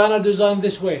the designer designed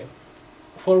this way.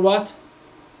 For what?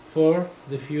 For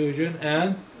diffusion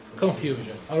and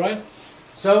confusion. All right.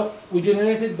 So we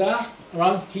generated that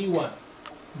around key 1.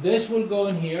 This will go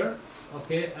in here.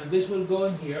 Okay, and this will go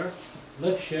in here,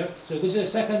 left shift. So this is a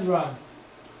second round.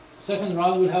 Second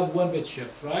round will have 1 bit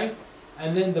shift, right?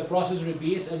 And then the process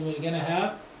repeats, and we're gonna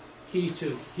have key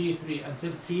 2, key 3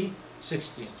 until key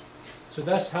 16. So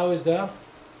that's how is the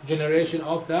generation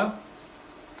of the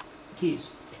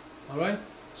keys. All right.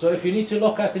 So if you need to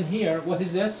look at in here, what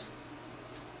is this?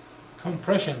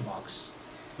 Compression box.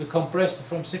 We compressed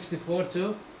from 64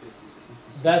 to.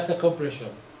 That's the compression.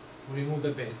 We remove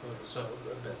the bit. So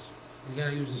that's. We're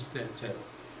gonna use this table,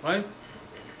 right?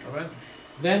 All right.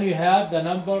 Then you have the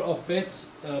number of bits,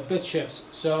 bit shifts.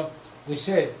 So we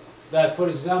say that, for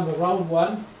example, round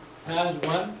 1 has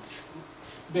 1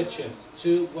 bit shift,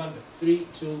 2, 1, 3,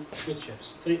 2 bit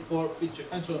shifts, 3, 4 bit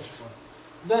shifts, and so on and so forth.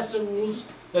 That's the rules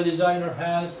the designer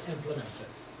has implemented.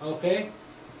 Okay.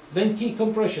 Then key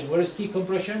compression. Where is key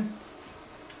compression?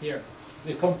 Here.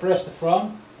 We compressed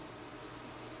from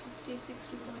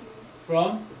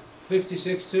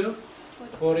 56 to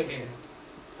 48.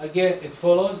 Again, it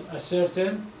follows a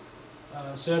certain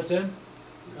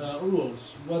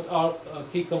rules. What are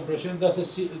key compression?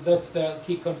 That's the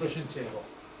key compression table.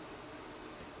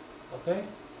 Okay.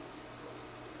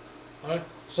 All right.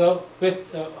 So bit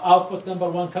output number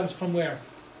 1 comes from where?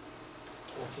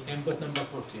 14. Input number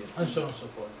 14, and so on and so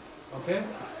forth. Okay.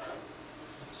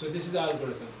 So this is the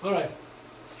algorithm. All right.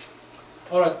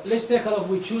 All right. Let's take a look.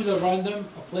 We choose a random,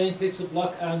 a plain text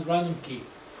block, and random key,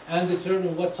 and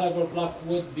determine what cyber block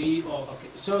would be. Oh, okay.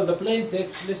 So the plain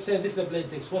text. Let's say this is a plain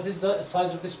text. What is the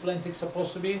size of this plain text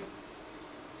supposed to be?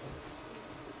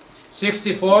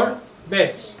 64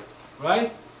 bits,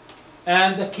 right?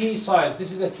 And the key size.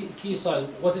 This is the key size.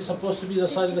 What is supposed to be the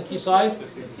size of the key size?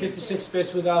 56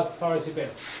 bits without parity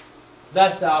bits.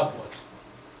 That's the output.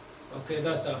 Okay,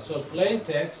 that's the output. So plain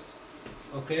text.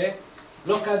 Okay.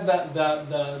 Look at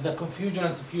the confusion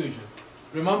and diffusion.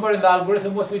 Remember in the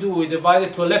algorithm what we do? We divide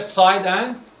it to left side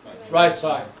and right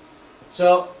side.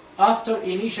 So after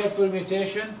initial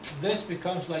permutation, this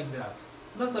becomes like that.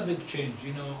 Not a big change,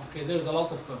 Okay, there's a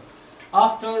lot of code.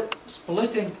 After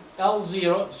splitting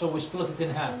L0, so we split it in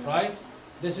half, right?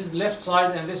 This is left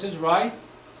side and this is right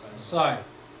side.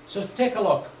 So take a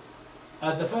look.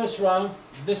 At the first round,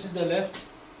 this is the left,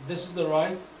 this is the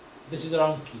right, this is the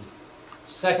round key.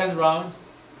 Second round,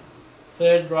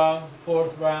 third round,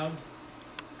 fourth round,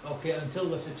 okay, until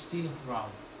the 16th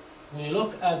round. When you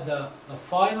look at the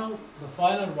final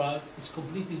round, it's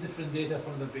completely different data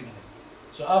from the beginning.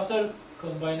 So after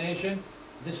combination,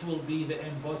 this will be the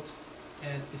input,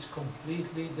 and it's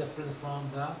completely different from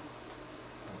the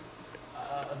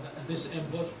this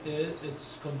input.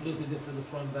 It's completely different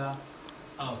from the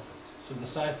output. So the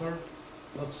cipher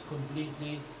looks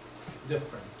completely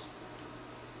different.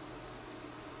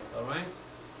 All right.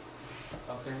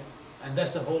 Okay. And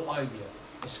that's the whole idea.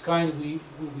 It's kind of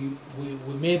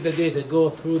we made the data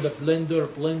go through the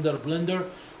blender.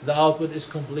 The output is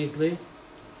completely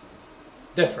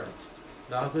different.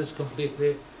 The output is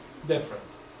completely different.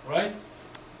 Right?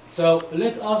 So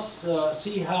let us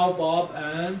see how Bob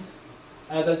and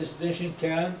the destination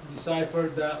can decipher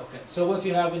the. Okay. So what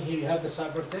you have in here, you have the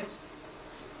ciphertext.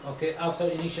 Okay. After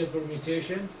initial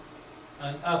permutation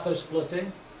and after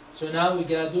splitting. So now we're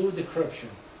gonna do decryption.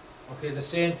 Okay. The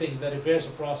same thing, the reverse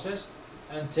process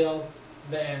until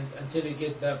the end, until you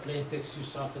get the plain text you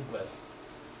started with.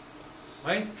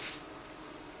 Right?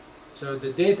 So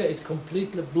the data is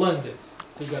completely blended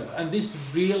together. And this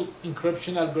real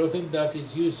encryption algorithm that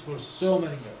is used for so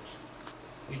many years.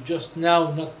 We just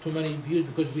now not too many used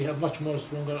because we have much more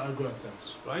stronger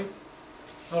algorithms, right?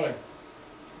 All right.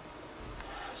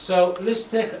 So let's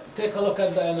take a look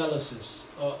at the analysis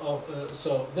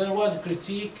so there was a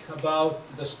critique about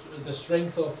the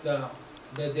strength of the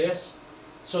disk.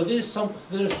 So there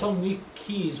are some weak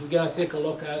keys. We're gonna take a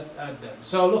look at them.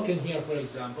 So look in here, for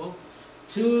example,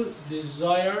 two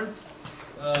desired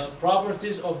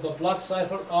properties of the block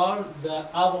cipher are the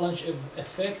avalanche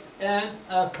effect and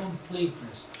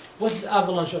completeness. What's the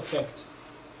avalanche effect?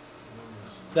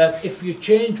 That if you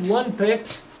change one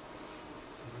bit,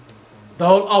 the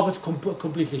whole output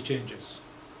completely changes.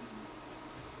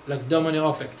 Like domino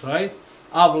effect, right?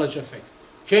 Avalanche effect.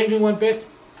 Changing one bit,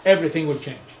 everything will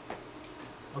change.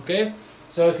 Okay?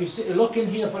 So if you see, look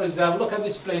in here, for example, look at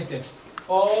this plain text.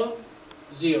 All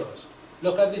zeros.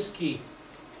 Look at this key.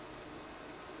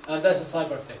 And that's a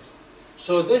ciphertext.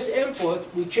 So this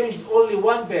input, we changed only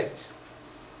one bit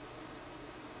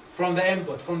from the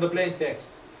input, from the plain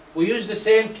text. We use the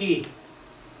same key.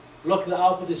 Look, the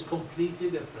output is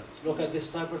completely different. Look at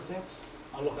this ciphertext,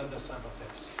 and look at the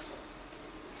ciphertext.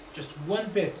 Just one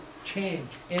bit change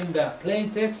in the plain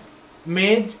text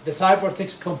made the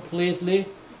ciphertext completely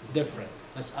different.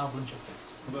 That's avalanche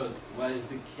effect. But why is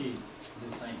the key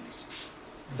the same?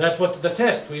 That's what the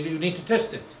test, we need to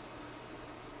test it.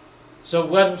 So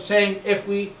we're saying if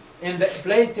we, in the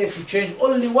plain text, we change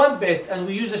only one bit and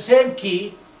we use the same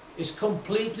key, it's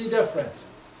completely different.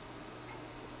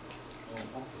 Oh,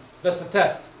 okay. That's the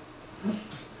test.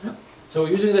 So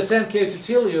we're using the same key to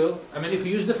tell you, I mean, if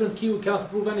you use different key, we cannot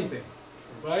prove anything,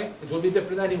 right? It will be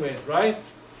different anyway, right?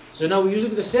 So now we're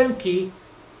using the same key.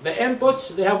 The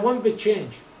inputs, they have one bit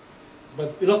change.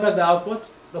 But you look at the output,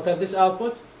 look at this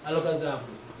output, and look at the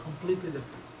output. Completely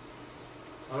different.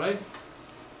 All right?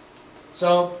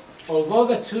 So, although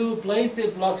the two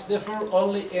plaintext blocks differ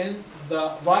only in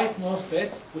the rightmost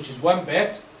bit, which is one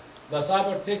bit, the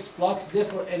ciphertext blocks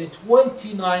differ in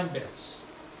 29 bits.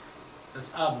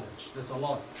 That's avalanche. That's a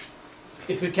lot.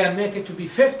 If we can make it to be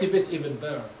 50 bits, even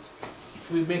better.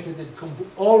 If we make it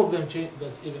all of them change,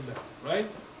 that's even better, right?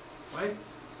 Right?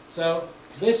 So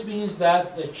this means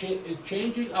that the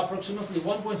changing approximately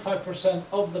 1.5%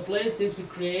 of the plaintext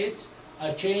creates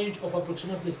a change of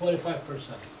approximately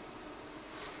 45%,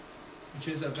 which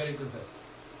is a very good thing.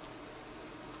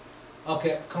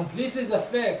 Okay, completeness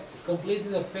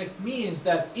effect means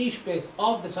that each bit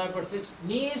of the ciphertext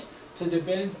needs to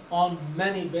depend on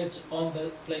many bits on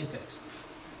the plaintext.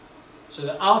 So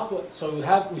the output, so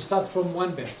we start from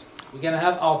one bit. We're gonna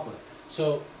have output.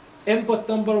 So input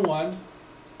number one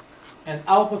and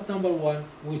output number one.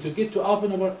 To get to output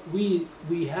number, we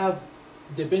have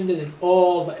depended in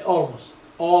almost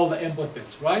all the input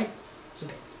bits, right?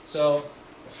 So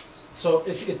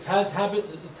it has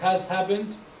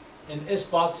happened in S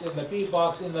box, in the P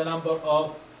box, in the number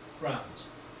of rounds.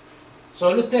 So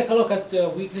let's take a look at the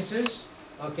weaknesses.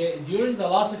 Okay, during the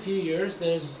last few years,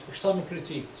 there is some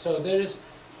critique. So there is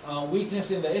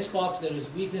weakness in the S box, there is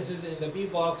weaknesses in the B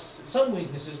box, some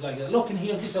weaknesses like that. Look in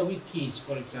here, these are weak keys,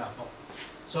 for example.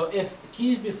 So if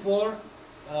keys before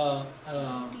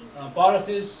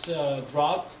parity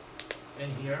dropped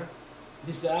in here,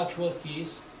 these are actual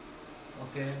keys.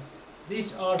 Okay,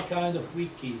 these are kind of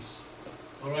weak keys.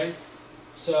 All right.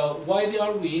 So why they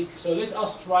are weak? So let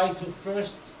us try to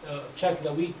first check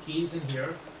the weak keys in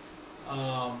here.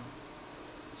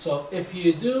 So if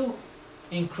you do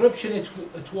encryption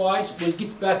twice, we'll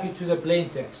get back you to the plain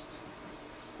text.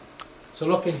 So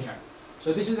look in here.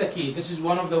 So this is the key. This is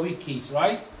one of the weak keys,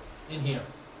 right? In here.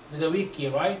 There's a weak key,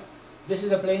 right? This is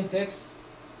the plain text.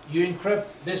 You encrypt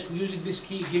this using this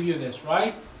key, give you this,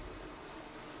 right?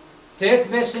 Take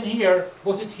this in here,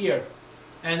 put it here,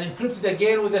 and encrypt it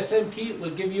again with the same key,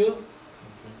 will give you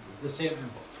the same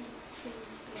input.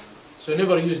 So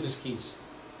never use these keys.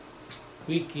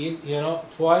 Weak keys,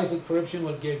 twice encryption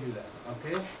will give you that,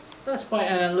 okay? That's by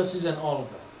analysis and all of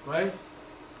that, right?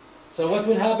 So what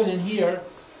will happen in here,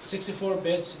 64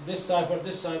 bits, this cipher,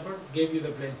 gave you the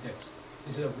plain text.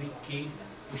 This is a weak key,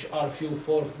 which are few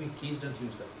 4 weak keys, don't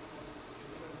use them.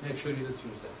 Make sure you don't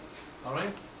use them, all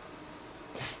right?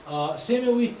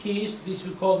 Semi-weak keys, these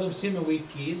we call them semi-weak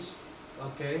keys,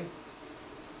 okay?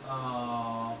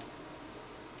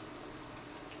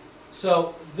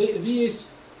 So these,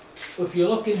 if you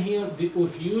look in here,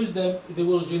 if you use them, they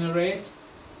will generate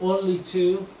only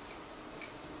 2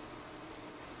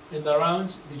 in the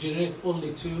rounds. They generate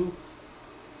only 2,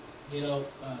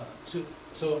 2.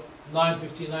 So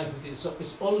 950, 950. So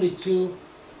it's only 2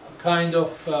 kind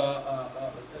of,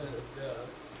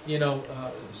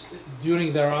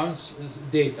 during the rounds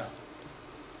data.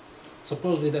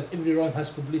 Supposedly that every round has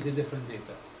completely different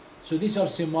data. So these are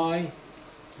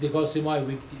they call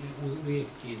semi-weak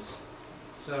keys.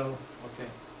 So, okay.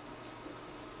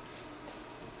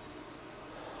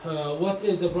 what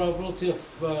is the probability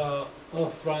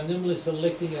of randomly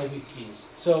selecting a weak keys?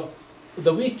 So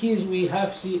the weak keys we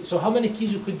have so how many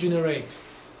keys you could generate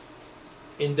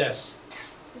in this?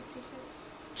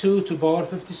 2 to power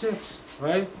 56,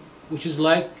 right? Which is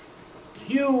like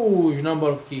huge number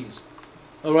of keys.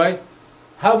 All right.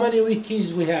 How many weak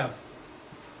keys we have?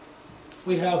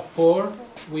 We have 4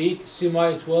 weak,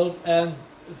 semi 12, and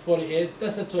 48.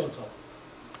 That's the total.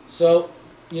 So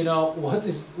you know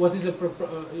what's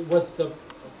the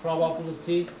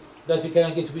probability that you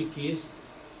cannot get weak keys?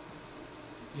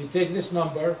 You take this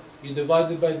number, you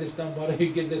divide it by this number,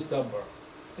 you get this number.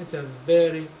 It's a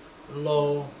very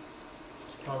low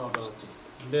probability.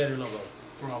 Very low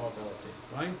probability,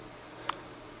 right?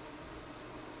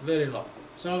 Very low.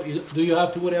 So do you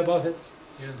have to worry about it?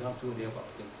 You don't have to worry about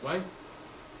it, right?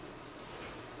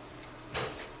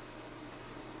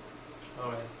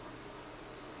 All right.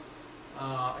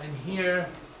 And here,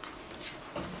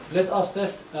 let us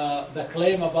test the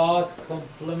claim about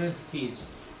complement keys.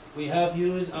 We have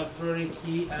used arbitrary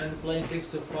key and plain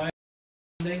text to find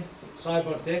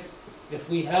ciphertext. If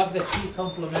we have the key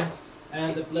complement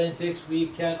and the plain text, we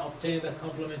can obtain the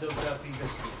complement of the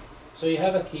previous key. So you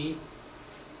have a key,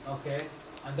 okay,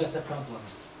 and that's a complement.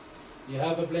 You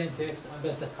have a plain text, and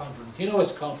that's the complement. You know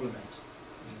what's complement?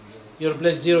 You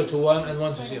replace 0 to 1 and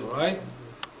 1 to 0, right?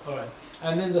 All right.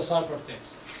 And then the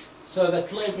ciphertext. So the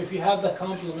claim, if you have the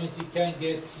complement, you can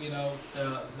get, you know,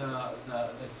 the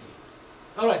key.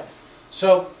 All right.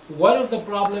 So one of the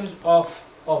problems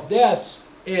of this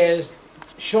is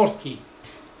short key.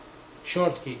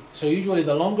 Short key. So usually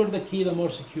the longer the key, the more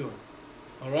secure.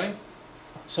 All right.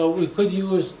 So we could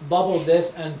use double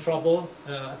this and triple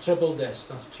this,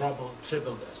 not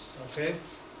triple this. Okay.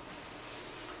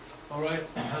 All right.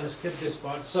 I'll skip this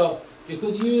part. So you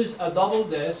could use a double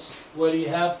this where you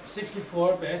have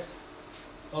 64-bit.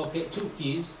 Okay, 2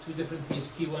 keys, 2 different keys,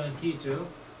 key 1 and key 2.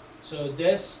 So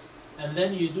this, and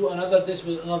then you do another this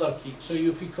with another key. So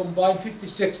if you combine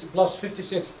 56 plus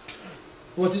 56,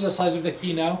 what is the size of the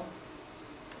key now?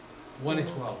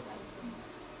 112.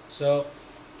 So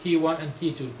key 1 and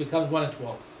key 2 becomes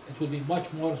 112. It will be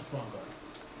much more stronger,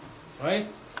 right?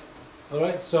 All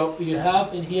right. So you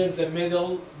have in here the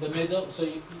middle. So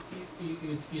you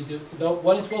do the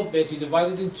 112 bit. You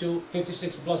divide it into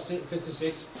 56 plus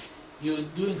 56. You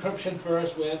do encryption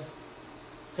first with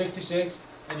 56,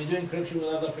 and you do encryption with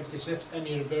another 56, and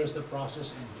you reverse the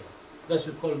process in here. That's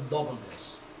what we call double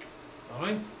this. All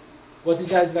right. What is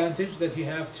the advantage? That you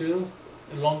have a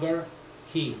longer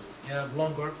key. You have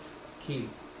longer key.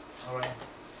 All right.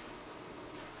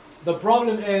 The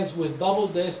problem is with double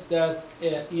this that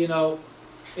you know,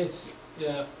 it's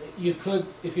you could,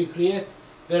 if you create,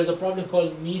 there's a problem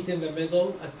called meet in the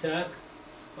middle attack.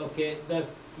 Okay, that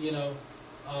you know.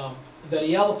 The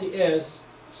reality is,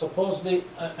 supposedly,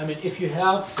 I mean, if you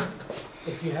have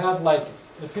like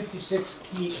the 56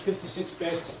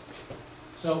 bits,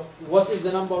 so what is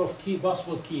the number of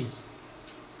possible keys?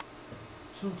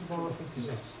 2 to the power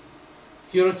 56.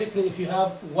 Theoretically, if you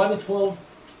have 112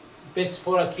 bits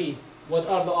for a key, what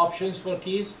are the options for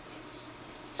keys?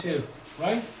 2,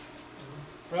 right?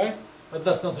 Right? But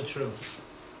that's not true,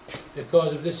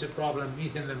 because if this is a problem,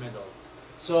 meet in the middle.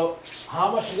 So how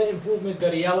much the improvement?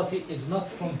 The reality is not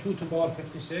from 2 to the power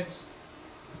 56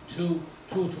 to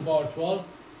 2 to the power 12.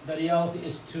 The reality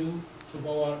is 2 to the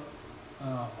power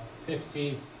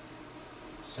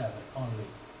 57 only,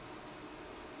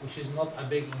 which is not a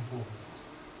big improvement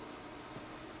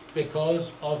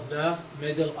because of the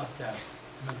middle attack.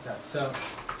 So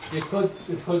you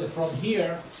could from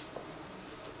here,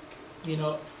 you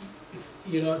know,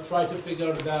 try to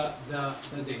figure the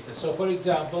data. So for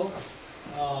example,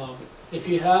 if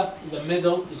you have the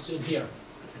middle, it's in here,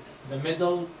 the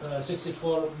middle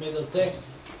 64 middle text,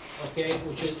 okay,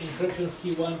 which is encryption of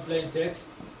key 1 plain text.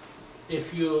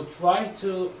 If you try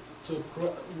to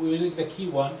using the key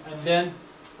 1 and then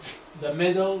the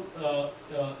middle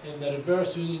in the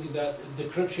reverse using the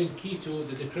decryption key 2,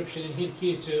 the decryption in here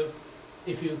key 2,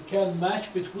 if you can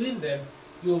match between them,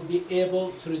 you'll be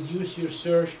able to reduce your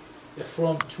search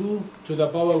from 2 to the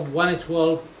power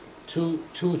 112 to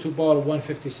 2 to the power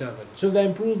 157. So the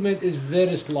improvement is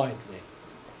very slightly.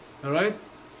 All right,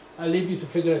 I'll leave you to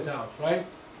figure it out. Right.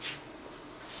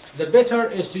 The better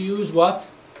is to use what?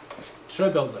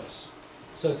 Triple this.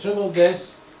 So triple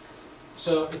this.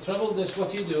 So triple this.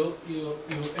 What you do? You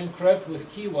encrypt with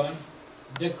key 1,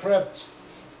 decrypt.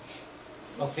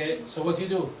 Okay. So what you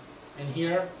do in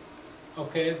here?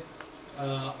 Okay.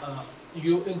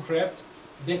 You encrypt,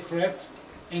 decrypt,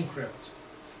 encrypt.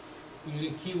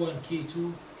 Using key 1, key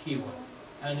 2, key 1.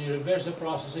 And you reverse the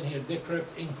process in here,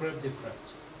 decrypt, encrypt,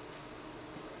 decrypt.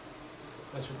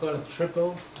 That's we call it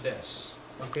triple DIS.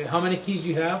 Okay, how many keys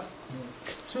you have?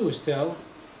 2 still,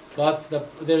 but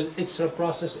there's extra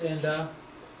process in the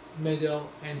middle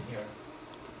in here.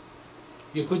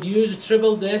 You could use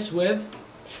triple DIS with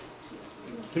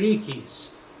 3 keys.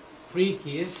 3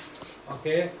 keys,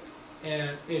 okay,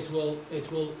 and it will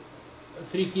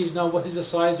 3 keys. Now what is the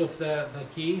size of the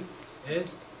key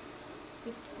is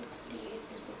 58 plus 58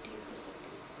 plus 58.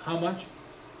 how much?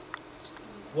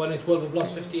 112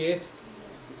 plus 58.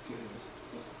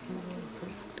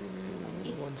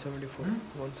 174. Hmm?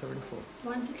 174.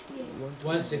 168.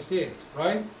 168,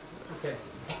 right? Okay.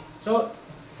 So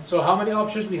how many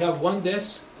options? We have 1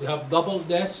 DIS, we have double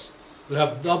DIS, we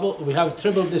have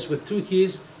triple DIS with 2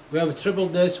 keys, we have a triple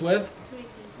DIS with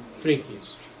 3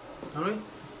 keys. All right.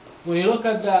 When you look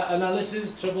at the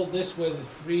analysis, triple DIS with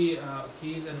 3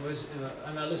 keys and with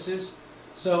analysis,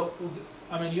 so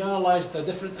I mean you analyze the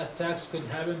different attacks could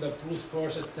happen: the brute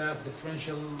force attack,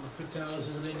 differential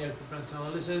cryptanalysis, linear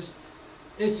cryptanalysis.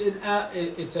 It's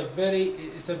a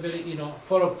very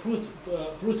for a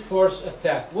brute force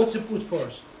attack. What's a brute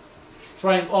force?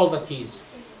 Trying all the keys.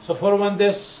 So for 1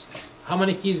 DIS, how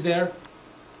many keys there?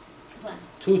 1.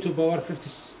 2 to the power 50.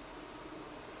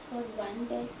 For 1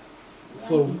 DIS.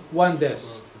 For 1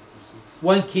 DIS,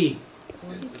 1 key.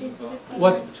 56.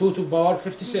 What? 2 to the power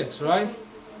 56, right?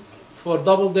 For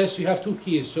double DIS, you have 2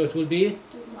 keys, so it will be 2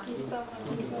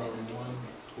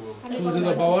 to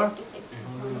the power.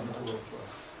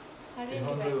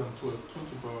 812. 2 to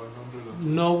power 112.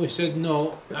 No, we said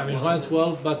no. I mean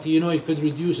 112, but you could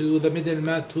reduce it with the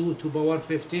middleman 2 to the power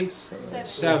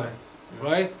 57,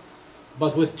 right?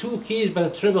 But with 2 keys, but a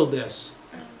triple DIS,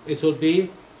 it will be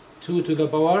 2 to the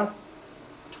power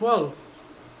 12,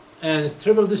 and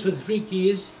triple DIS with 3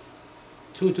 keys,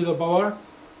 2 to the power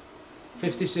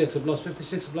 56 plus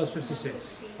 56 plus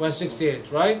 56,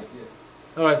 168, right?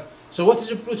 Yeah. All right. So what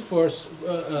is a brute force?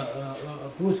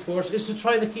 Brute force is to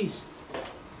try the keys.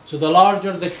 So the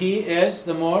larger the key is,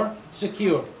 the more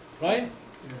secure, right?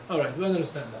 Yeah. All right, we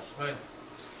understand that, right?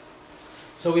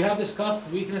 So we have discussed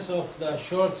weakness of the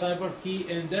short cyber key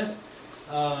in this.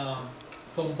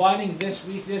 Combining this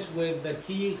weakness with the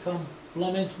key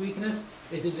complement weakness,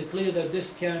 it is clear that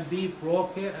this can be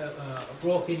broken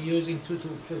using 2 to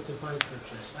 55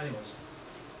 encryptions. Anyways,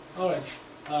 all right.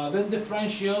 Then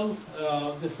differential,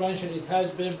 it has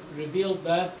been revealed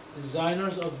that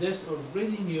designers of this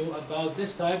already knew about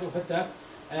this type of attack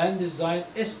and designed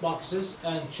S boxes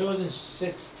and chosen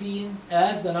 16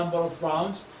 as the number of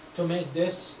rounds to make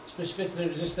this specifically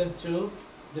resistant to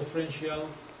differential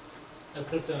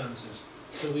cryptanalysis.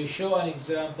 So we show an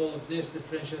example of this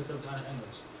differential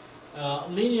cryptanalysis.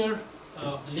 Linear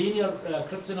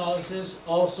cryptanalysis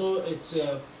also it's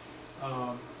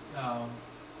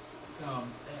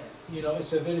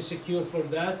it's a very secure for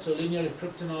that. So linear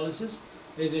cryptanalysis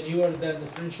is newer than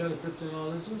differential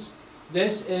cryptanalysis.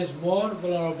 This is more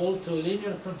vulnerable to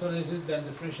linear cryptanalysis than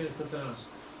differential cryptanalysis.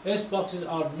 S boxes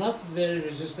are not very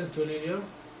resistant to linear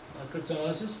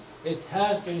cryptanalysis. It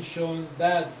has been shown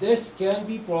that this can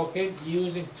be broken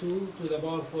using 2 to the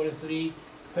power 43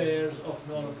 pairs of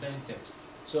non-plain text.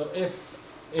 So if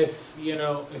you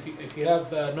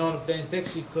have non-plain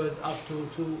text, you could up to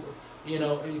 2. You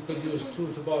could use 2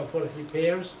 to the power 43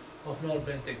 pairs of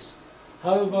non-plain text.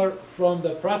 However, from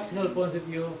the practical point of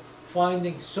view,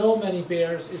 finding so many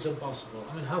pairs is impossible.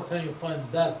 I mean, how can you find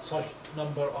such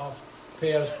number of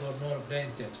pairs for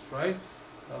non-plain text, right?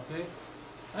 Okay.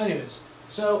 Anyways,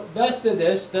 so that's the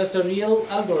DIS. That's a real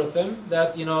algorithm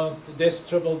that DIS,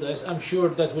 triple DIS. I'm sure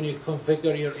that when you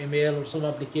configure your email or some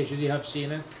applications, you have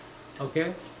seen it.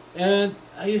 Okay, and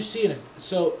you've seen it.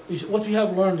 So what we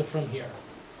have learned from here.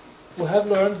 We have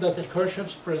learned that the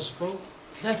Kirchhoff's principle,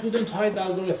 that we don't hide the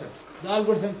algorithm. The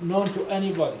algorithm known to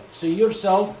anybody. So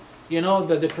yourself, the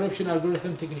decryption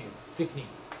algorithm technique,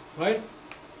 right?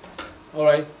 All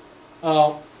right.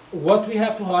 What we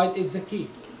have to hide is the key.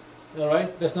 All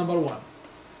right. That's number 1.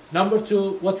 Number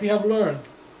 2, what we have learned,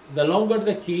 the longer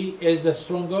the key is, the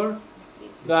stronger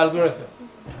the algorithm.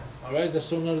 All right. The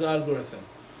stronger the algorithm.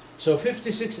 So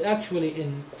 56 actually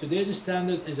in today's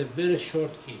standard is a very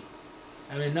short key.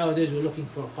 I mean, nowadays we're looking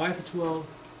for 512,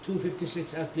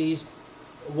 256 at least,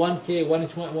 1K,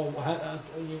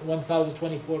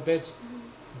 1024 bits.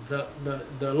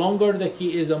 The longer the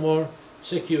key is, the more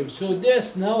secure. So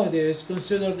this nowadays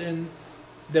considered in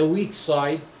the weak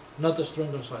side, not the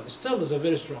stronger side. Still is a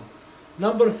very strong.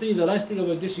 Number 3, the nice thing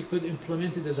about this, you could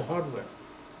implement it as a hardware.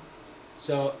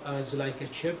 So as like a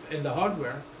chip in the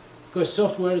hardware, because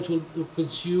software it will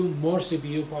consume more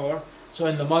CPU power. So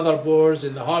in the motherboards,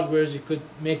 in the hardwares, you could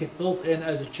make it built in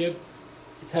as a chip.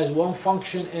 It has one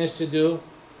function is to do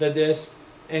the DIS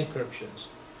encryptions.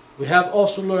 We have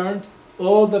also learned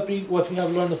all the what we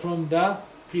have learned from the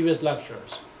previous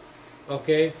lectures.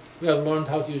 Okay, we have learned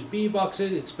how to use B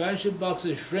boxes, expansion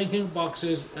boxes, shrinking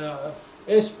boxes,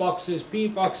 S boxes, P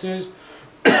boxes,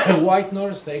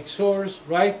 whiteners, the XORs,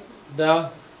 right? The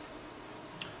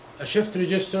shift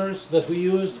registers that we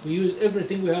used. We use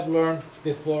everything we have learned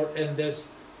before in this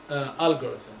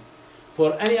algorithm.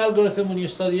 For any algorithm, when you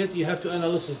study it, you have to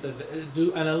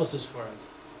do analysis for it.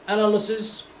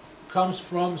 Analysis comes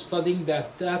from studying the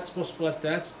attacks, possible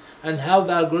attacks, and how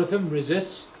the algorithm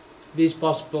resists these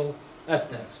possible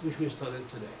attacks, which we studied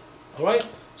today. All right.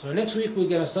 So next week we're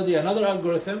gonna study another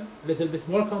algorithm, a little bit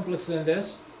more complex than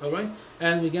this. All right,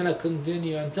 and we're gonna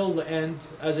continue until the end.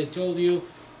 As I told you,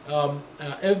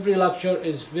 every lecture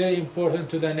is very important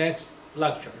to the next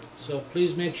lecture. So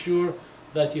please make sure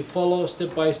that you follow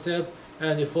step by step,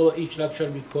 and you follow each lecture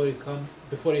before you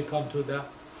come to the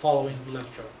following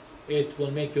lecture. It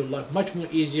will make your life much more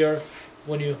easier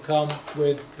when you come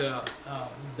with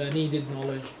the needed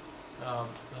knowledge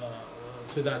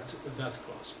to that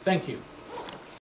class. Thank you.